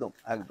 একদম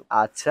একদম।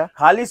 আচ্ছা,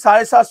 খালি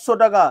 750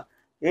 টাকা।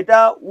 এটা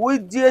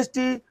উইথ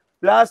জিএসটি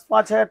প্লাস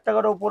 5,000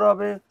 টাকার উপর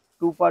হবে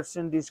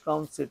 2%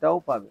 ডিসকাউন্ট, সেটাও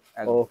পাবে।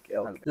 ওকে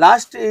ওকে।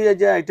 লাস্ট এই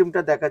যে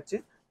আইটেমটা দেখাচ্ছি,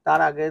 তার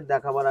আগে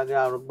দেখাবার আগে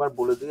আরেকবার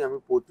বলে দিই, আমি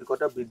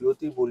প্রত্যেকটা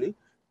ভিডিওতেই বলি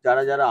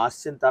যারা যারা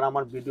আসছেন তারা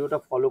আমার ভিডিওটা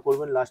ফলো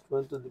করবেন লাস্ট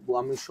পর্যন্ত।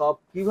 আমি সব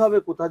কিভাবে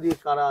কোথা দিয়ে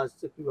কারা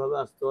আসছে কিভাবে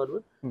আসতে পারবে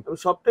আমি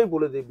সবটাই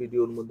বলে দিই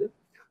ভিডিওর মধ্যে।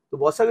 তো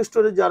বসাক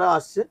স্টোরে যারা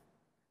আসছে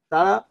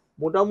তারা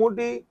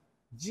মোটামুটি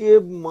যে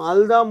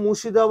মালদা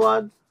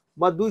মুর্শিদাবাদ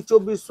বা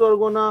 224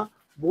 পরগনা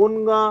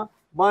বনগাঁ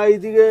বা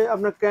এইদিকে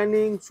আপনার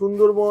ক্যানিং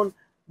সুন্দরবন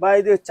বা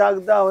এইদিকে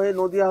চাকদা হয়ে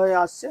নদিয়া হয়ে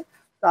আসছে,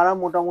 তারা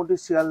মোটামুটি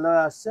শিয়ালদা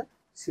আসছে।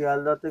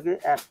 শিয়ালদা থেকে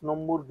 1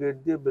 নম্বর গেট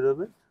দিয়ে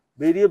বেরোবে,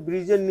 বেরিয়ে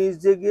ব্রিজের নিচ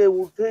দিয়ে গিয়ে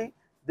উঠেই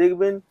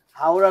দেখবেন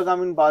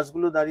হাওড়াগামী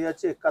বাসগুলো দাঁড়িয়ে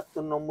আছে।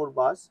 71 নম্বর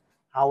বাস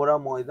হাওড়া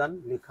ময়দান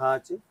লেখা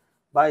আছে,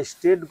 বা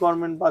স্টেট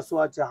গভর্নমেন্ট বাসও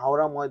আছে,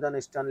 হাওড়া ময়দান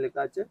স্ট্যান্ড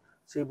লেখা আছে,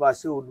 সেই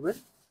বাসে উঠবেন।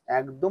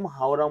 একদম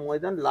হাওড়া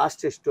ময়দান লাস্ট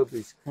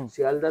স্টপেজ।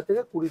 শিয়ালদা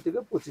থেকে 20 থেকে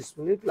 25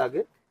 মিনিট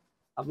লাগে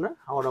আপনার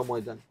হাওড়া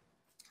ময়দান।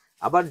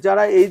 আবার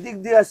যারা এই দিক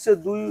দিয়ে আসছে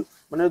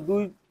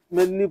দুই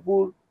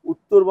মেদিনীপুর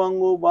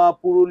উত্তরবঙ্গ বা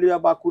পুরুলিয়া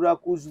বাঁকুড়া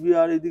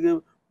কুচবিহার এদিকে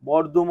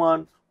বর্ধমান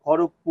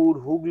খড়গপুর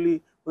হুগলি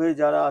হয়ে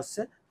যারা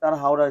আসছে তারা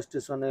হাওড়া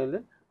স্টেশনে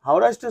এলেন।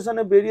 হাওড়া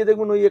স্টেশনে বেরিয়ে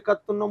দেখবেন ওই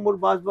 71 নম্বর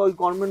বাস বা ওই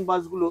গভর্নমেন্ট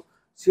বাসগুলো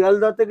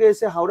শিয়ালদা থেকে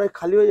এসে হাওড়ায়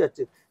খালি হয়ে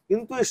যাচ্ছে,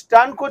 কিন্তু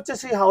স্ট্যান্ড করছে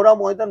সেই হাওড়া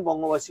ময়দান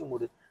বঙ্গবাসী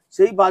মোড়ে।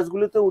 সেই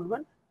বাসগুলোতে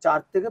উঠবেন, 4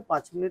 থেকে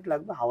 5 মিনিট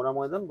লাগবে হাওড়া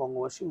ময়দান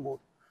বঙ্গবাসী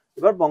মোড়।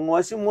 এবার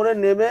বঙ্গবাসী মোড়ে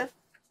নেমে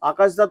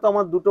আকাশদা তো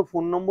আমার দুটো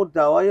ফোন নম্বর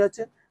দেওয়াই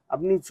আছে,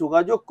 আপনি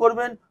যোগাযোগ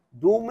করবেন।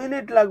 2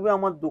 মিনিট লাগবে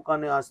আমার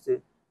দোকানে আসতে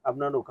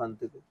আপনার ওখান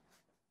থেকে।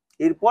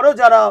 এরপরেও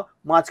যারা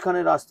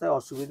মাঝখানে রাস্তায়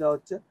অসুবিধা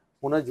হচ্ছে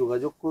ফোনে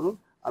যোগাযোগ করুন,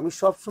 আমি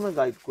সবসময়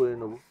গাইড করে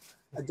নেব।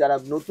 আর যারা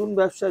নতুন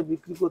ব্যবসায়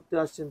বিক্রি করতে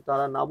আসছেন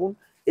তারা নামুন,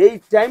 এই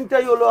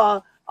টাইমটাই হলো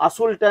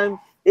আসল টাইম।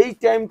 এই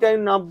টাইমটাই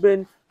নামবেন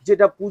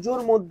যেটা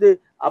পুজোর মধ্যে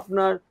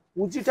আপনার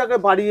পুঁজিটাকে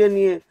বাড়িয়ে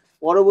নিয়ে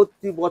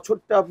পরবর্তী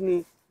বছরটা আপনি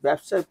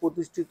ব্যবসায়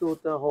প্রতিষ্ঠিত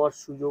হওয়ার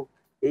সুযোগ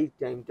এই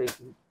টাইমটাই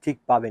ঠিক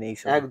পাবেন এই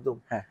সময় একদম।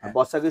 হ্যাঁ।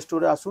 বসাক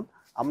স্টোরে আসুন,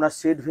 আমরা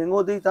সেট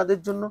ভেঙেও দিই তাদের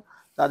জন্য,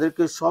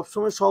 তাদেরকে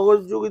সবসময়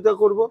সহযোগিতা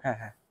করব।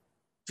 হ্যাঁ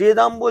যে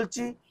দাম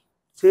বলছি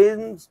সেম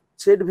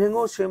সেট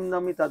ভেঙেও সেম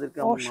দামই তাদেরকে।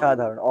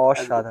 অসাধারণ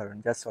অসাধারণ,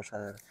 জাস্ট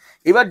অসাধারণ।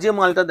 এবার যে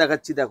মালটা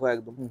দেখাচ্ছি দেখো,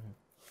 একদম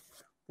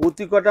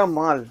প্রতি কটা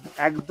মাল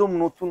একদম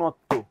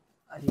নতুনত্ব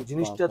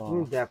জিনিসটা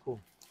তুমি দেখো।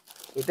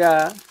 এটা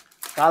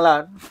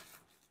কালার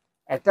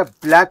একটা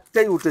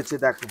ব্ল্যাকটাই উঠেছে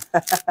দেখো,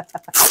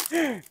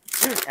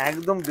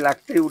 একদম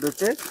ব্ল্যাকটাই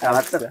উঠেছে।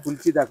 কালারটা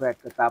খুলছি দেখো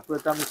একটা, তারপরে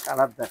তো আমি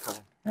কালার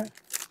দেখাবো।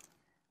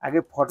 আগে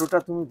ফটোটা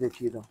তুমি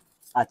দেখিয়ে দাও।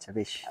 আচ্ছা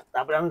বেশ,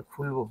 তারপরে আমি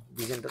খুলবো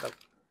ডিজাইনটা দেখো।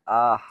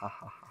 আহা।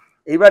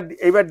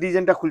 এইবার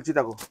ডিজাইনটা খুলছি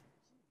দেখো।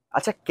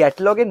 আচ্ছা,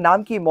 ক্যাটালগের নাম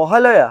কি?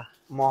 মহালয়া।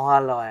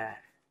 মহালয়া,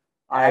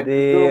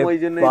 আরে ওই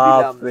জন্যই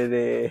দিলাম।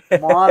 বাপরে,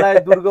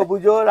 মহালয়া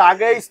দুর্গাপুজোর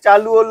আগেই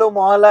চালু হলো,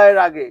 মহালয়ার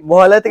আগে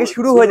মহালয়া থেকে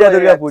শুরু হয়ে যায়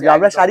দুর্গাপুজো।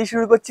 আমরা শাড়ি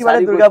শুরু করছি মানে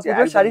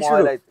দুর্গাপুজোর শাড়ি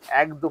শুরু।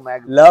 একদম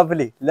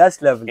লাভলি, জাস্ট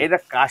লাভলি। এটা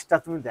কাজটা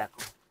তুমি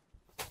দেখো,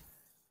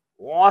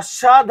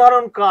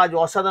 অসাধারণ কাজ,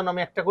 অসাধারণ।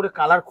 আমি একটা করে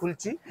কালার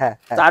খুলছি,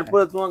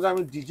 তারপরে তোমাকে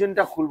আমি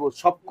ডিজাইনটা খুলবো।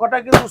 সবকটা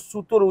কিন্তু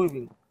সুতোর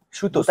উইভিং,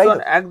 সুতো, তাই তো?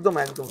 একদম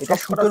এটা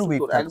সুতোর উইভিং,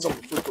 একদম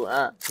সুতো।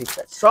 হ্যাঁ ঠিক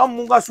আছে, সব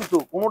মুগা সুতো,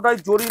 কোনোটাই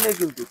জরি নেই।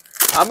 কিন্তু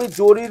আমি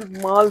জরির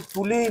মাল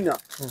তুলিই না,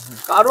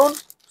 কারণ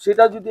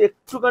সেটা যদি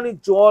একটুখানি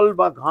জল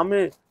বা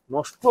ঘামে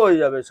নষ্ট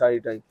হয়ে যাবে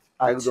শাড়িটাই।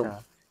 একদম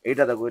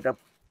এটা দেখো, এটা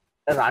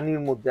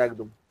রানীর মধ্যে,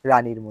 একদম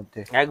রানীর মধ্যে,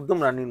 একদম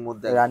রানীর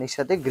মধ্যে, রানীর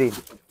সাথে গ্রিন,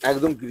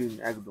 একদম গ্রিন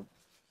একদম।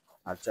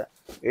 আচ্ছা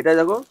এটা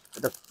দেখো,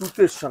 এটা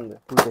তুতের সঙ্গে,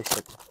 তুতের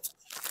সাথে,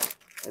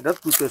 এটা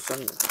তুতের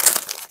সঙ্গে।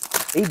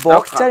 এই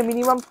বক্সটার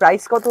মিনিমাম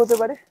প্রাইস কত হতে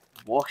পারে?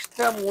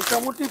 বক্সটা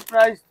মোটামুটি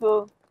প্রাইস তো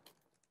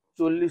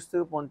 40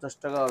 থেকে 50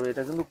 টাকা হবে।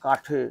 এটা কিন্তু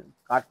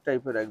কাঠ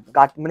টাইপের, একদম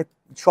কাঠ মানে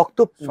শক্ত,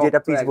 যেটা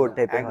পিচবোর্ড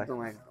টাইপের হয়। একদম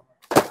একদম।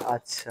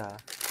 আচ্ছা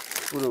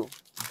পুরো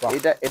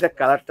এটা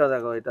কালারটা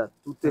দেখো, এটা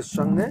তুতের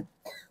সঙ্গে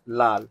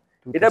লাল।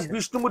 এটা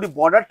বিষ্ণুপুরি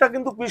বর্ডারটা,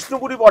 কিন্তু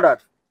বিষ্ণুপুরি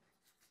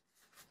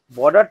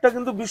বর্ডারটা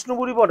কিন্তু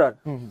বিষ্ণুপুরি বর্ডার,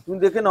 তুমি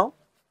দেখে নাও।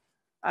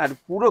 আর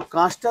পুরো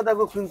কাঁচটা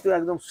দেখো, কিন্তু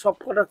একদম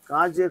সবকটা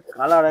কাঁচের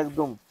কালার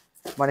একদম,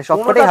 মানে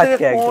সবকটাই হাতে,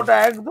 কোনোটা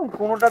একদম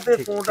কোনোটাতে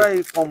কোনোটাই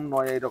কম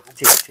নয়। এরকম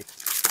ঠিক ঠিক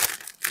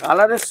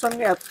কালারের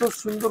সঙ্গে এত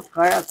সুন্দর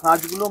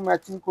কাঁচগুলো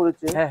ম্যাচিং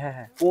করেছে।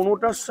 হ্যাঁ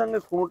কোনোটার সঙ্গে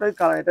কোনোটাই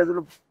কালার। এটা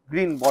হলো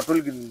গ্রিন, বটল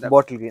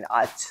গ্রিন।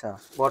 আচ্ছা,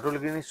 বটল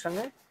গ্রিনের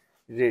সঙ্গে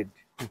রেড,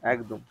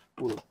 একদম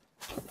পুরো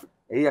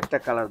এই একটা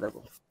কালার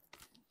দেখো।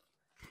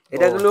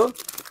 এটা হলো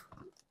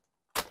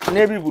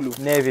নেভি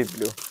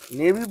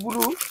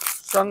ব্লু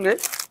সঙ্গে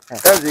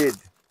এটা রেড,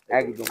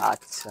 একদম।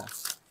 আচ্ছা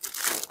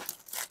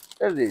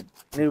এটা রেড,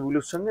 নেভি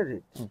ব্লুর সঙ্গে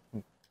রেড,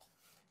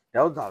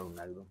 এটাও দারুণ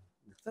একদম,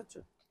 বুঝতে পারছো?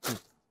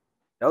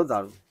 এটাও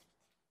দারুণ।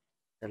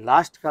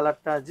 লাস্ট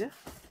কালারটা আছে,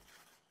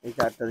 এই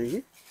কালারটা দেখি,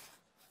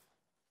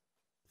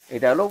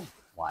 এটা হলো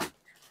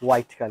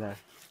হোয়াইট কালার,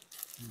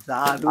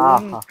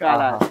 দারুণ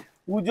কালার।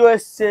 পুজো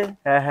এসছে,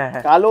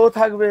 কালো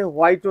থাকবে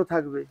হোয়াইটও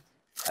থাকবে।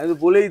 আমি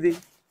বলেই দিই,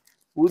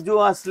 পুজো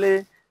আসলে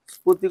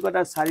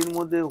প্রত্যেকটা শাড়ির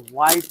মধ্যে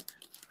হোয়াইট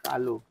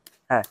কালো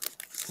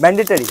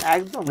ম্যান্ডেটরি,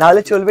 একদম, না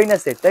হলে চলবেই না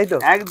সেট, তাই তো?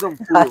 একদম।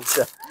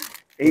 আচ্ছা,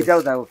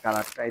 এইটাও দেখো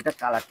কালারটা, এটা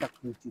কালারটা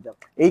খুঁজছি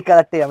দেখো, এই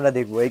কালারটাই আমরা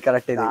দেখবো, এই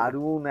কালারটাই দেখবো।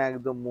 দারুণ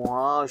একদম।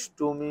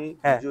 মহাষ্টমী,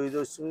 হ্যাঁ। বিজয়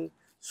দশমী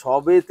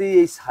সবেতেই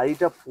এই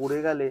শাড়িটা পরে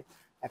গেলে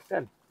একটা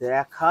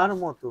দেখার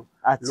মতো,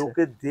 আচ্ছা,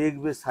 লোকে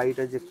দেখবে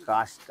শাড়িটা যে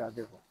কাজটা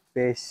দেখো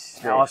বেশ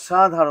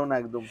অসাধারণ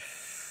একদম।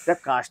 এটা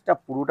কাজটা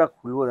পুরোটা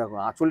খুলবো, দেখো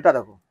আঁচলটা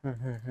দেখো,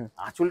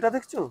 আঁচলটা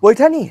দেখছো?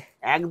 পৈঠানি,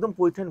 একদম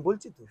পৈঠানি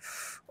বলছি তো।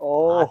 ও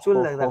আঁচল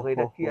দেখো,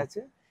 এটা কি আছে?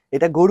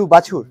 এটা গরু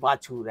বাছুর,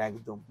 বাছুর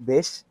একদম,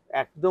 বেশ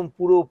একদম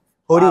পুরো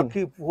হরিণ,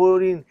 পাখি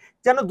হরিণ।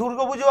 যেন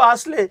দুর্গাপুজো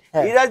আসলে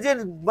হ্যাঁ। এরা যে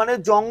মানে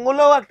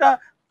জঙ্গলেও একটা,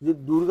 যে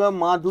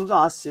মা দুর্গা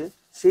আসছে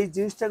সেই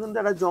জিনিসটা কিন্তু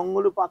একটা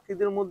জঙ্গলে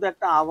পাখিদের মধ্যে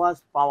একটা আভাস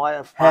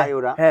পায়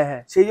ওরা। হ্যাঁ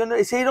হ্যাঁ, সেই জন্য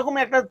সেই রকম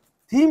একটা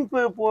থিম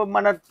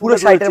মানে পুরো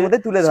শাড়িটার মধ্যে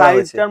তুলে ধরা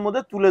হয়েছে, শাড়িটার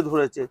মধ্যে তুলে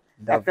ধরেছে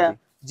একটা।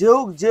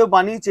 যে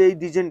বানিয়েছে এই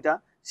ডিজাইনটা,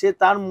 সে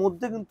তার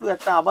মধ্যে কিন্তু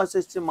একটা আভাস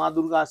এসছে মা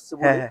দুর্গা আসছে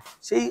বলে,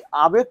 সেই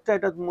আবেগটা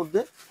এটার মধ্যে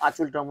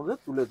আঁচলটার মধ্যে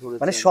তুলে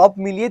ধরেছে। মানে সব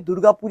মিলিয়ে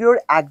দুর্গাপুজোর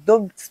একদম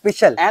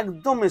স্পেশাল,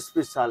 একদম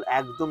স্পেশাল,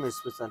 একদম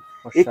স্পেশাল।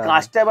 এই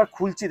কাজটা এবার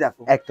খুলছি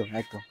দেখো, একদম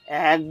একদম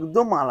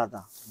একদম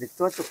আলাদা। দেখতে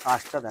পাচ্ছ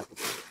কাজটা দেখো,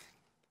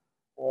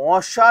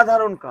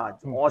 অসাধারণ কাজ,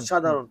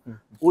 অসাধারণ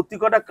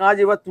প্রতিটা কাজ।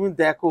 এবার তুমি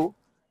দেখো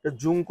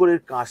জুম করে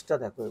কাজটা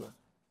দেখো, এবার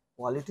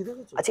কোয়ালিটি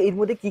দেখেছো? আচ্ছা, এর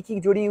মধ্যে কি কি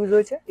জড়ি ইউজ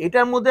হয়েছে?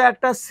 এটার মধ্যে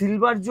একটা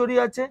সিলভার জড়ি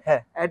আছে,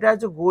 হ্যাঁ, এটা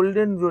আছে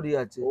গোল্ডেন জড়ি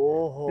আছে,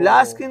 ওহো,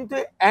 প্লাস কিন্তু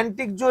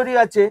অ্যান্টিক জড়ি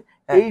আছে।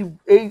 এই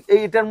এই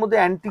এটার মধ্যে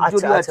অ্যান্টিক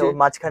জড়ি আছে,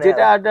 মাঝখানে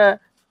যেটা একটা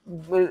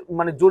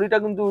মানে জড়িটা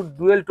কিন্তু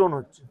ডুয়েল টোন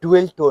হচ্ছে,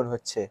 ডুয়েল টোন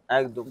হচ্ছে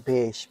একদম।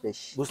 বেশ বেশ,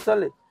 বুঝতে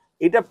পারলে?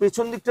 এটা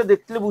পেছন দিকটা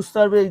দেখলে বুঝতে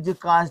পারবে, এই যে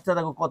কাজটা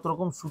দেখো কত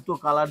রকম সুতো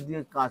কালার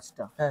দিয়ে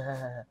কাজটা। হ্যাঁ হ্যাঁ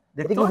হ্যাঁ,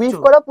 দেখতে এটা হুইপ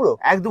পাচ্ছ? করা পুরো,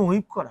 একদম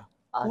হুইপ করা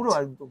পুরো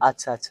একদম।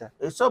 আচ্ছা আচ্ছা,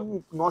 এসব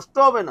নষ্ট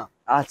হবে না,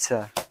 আচ্ছা,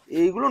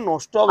 এইগুলো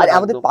নষ্ট হবে আর না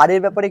আমাদের একদম।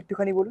 পাড়ের ব্যাপারে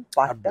একটুখানি বলুন। আর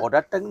পাড়টা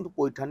বর্ডারটা কিন্তু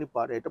পৈঠানি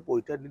পাড়, এটা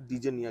পৈঠানির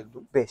ডিজাইনই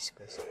একদম, বেশ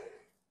বেশ,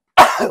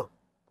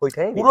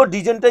 পৈঠানি পুরো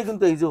ডিজাইনটাই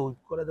কিন্তু এই যে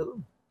হুইপ করা দেখুন,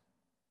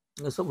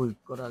 এসব হুইপ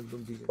করা একদম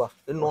ডিজাইন, বাহ,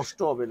 নষ্ট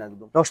হবে না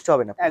একদম, নষ্ট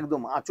হবে না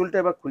একদম। আঁচলটা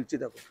এবার খুলছি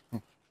দেখো,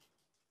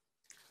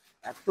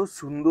 এত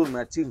সুন্দর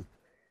ম্যাচিং,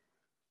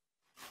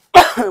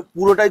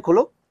 পুরোটাই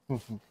খোলো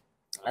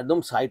একদম,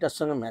 শাড়িটার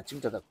সঙ্গে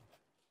ম্যাচিংটা দেখো।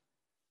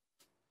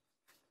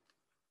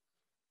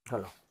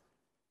 চলো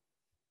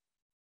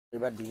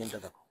এবার ডিজাইনটা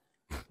দেখো,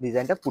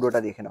 ডিজাইনটা পুরোটা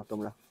দেখে নাও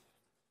তোমরা,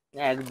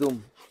 একদম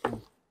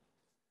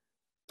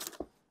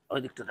ওই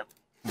দিকটা দেখো।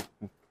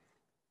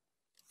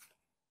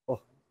 ও,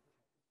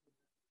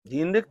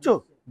 ডিজাইন দেখছো?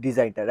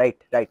 ডিজাইনটা রাইট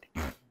রাইট,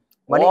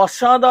 মানে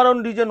অসাধারণ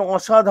ডিজাইন,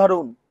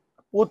 অসাধারণ।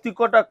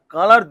 প্রতিটা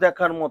কালার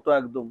দেখার মতো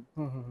একদম,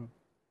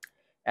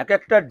 এক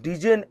একটা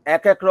ডিজাইন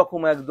এক এক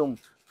রকম একদম,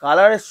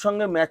 কালারের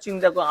সঙ্গে ম্যাচিং।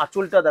 দেখো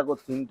আঁচলটা দেখো,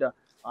 তিনটা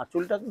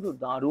আঁচলটা কিন্তু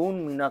দারুণ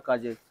মিনা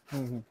কাজের,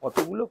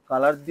 কতগুলো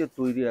কালার দিয়ে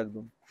তৈরি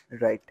একদম,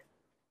 রাইট।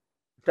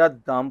 এটার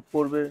দাম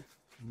পড়বে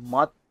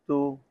মাত্র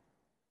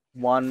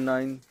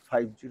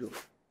 1950,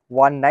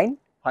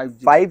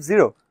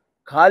 1950,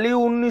 খালি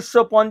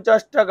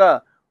 1950 টাকা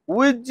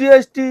উইথ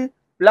জিএসটি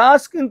প্লাস।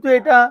 কিন্তু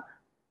এটা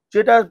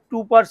যেটা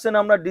 2%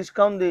 আমরা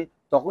ডিসকাউন্ট দিই,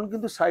 তখন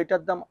কিন্তু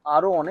শাড়িটার দাম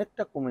আরো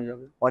অনেকটা কমে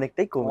যাবে,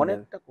 অনেকটাই কমে,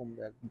 অনেকটা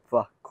কমবে।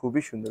 বাহ,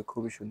 খুবই সুন্দর,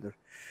 খুবই সুন্দর।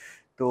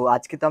 তো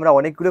আজকে তো আমরা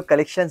অনেকগুলো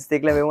কালেকশনস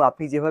দেখলাম, এবং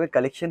আপনি যেভাবে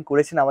কালেকশন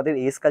করেছেন আমাদের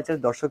এস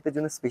কালচার দর্শকদের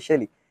জন্য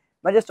স্পেশালি,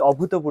 মানে জাস্ট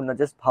অভূতপূর্ণ,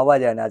 জাস্ট ভাবা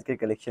যায় না আজকের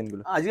কালেকশন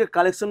গুলো। আজকের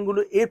কালেকশন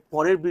গুলো, এর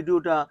পরের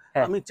ভিডিওটা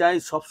আমি চাই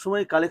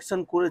সবসময় কালেকশন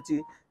করেছি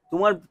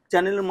তোমার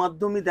চ্যানেলের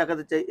মাধ্যমে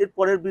দেখাতে চাই, এর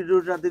পরের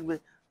ভিডিওটা দেখবে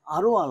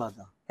আরো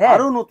আলাদা,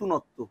 আরো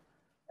নতুনত্ব,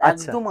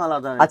 একদম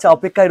আলাদা। আচ্ছা,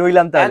 অপেক্ষায়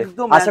রইলাম তাহলে,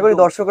 আশা করি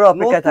দর্শকরা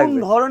অপেক্ষায় থাকবে।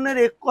 নতুন ধরনের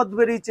একত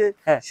বেরিয়েছে,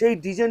 সেই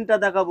ডিজাইনটা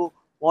দেখাবো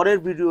পরের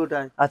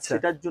ভিডিওটায়,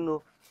 সেটার জন্য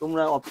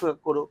তোমরা অপেক্ষা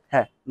করো।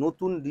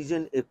 নতুন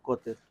ডিজাইন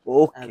একতের।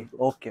 ওকে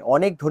ওকে,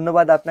 অনেক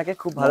ধন্যবাদ আপনাকে,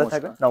 খুব ভালো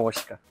থাকবেন,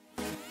 নমস্কার।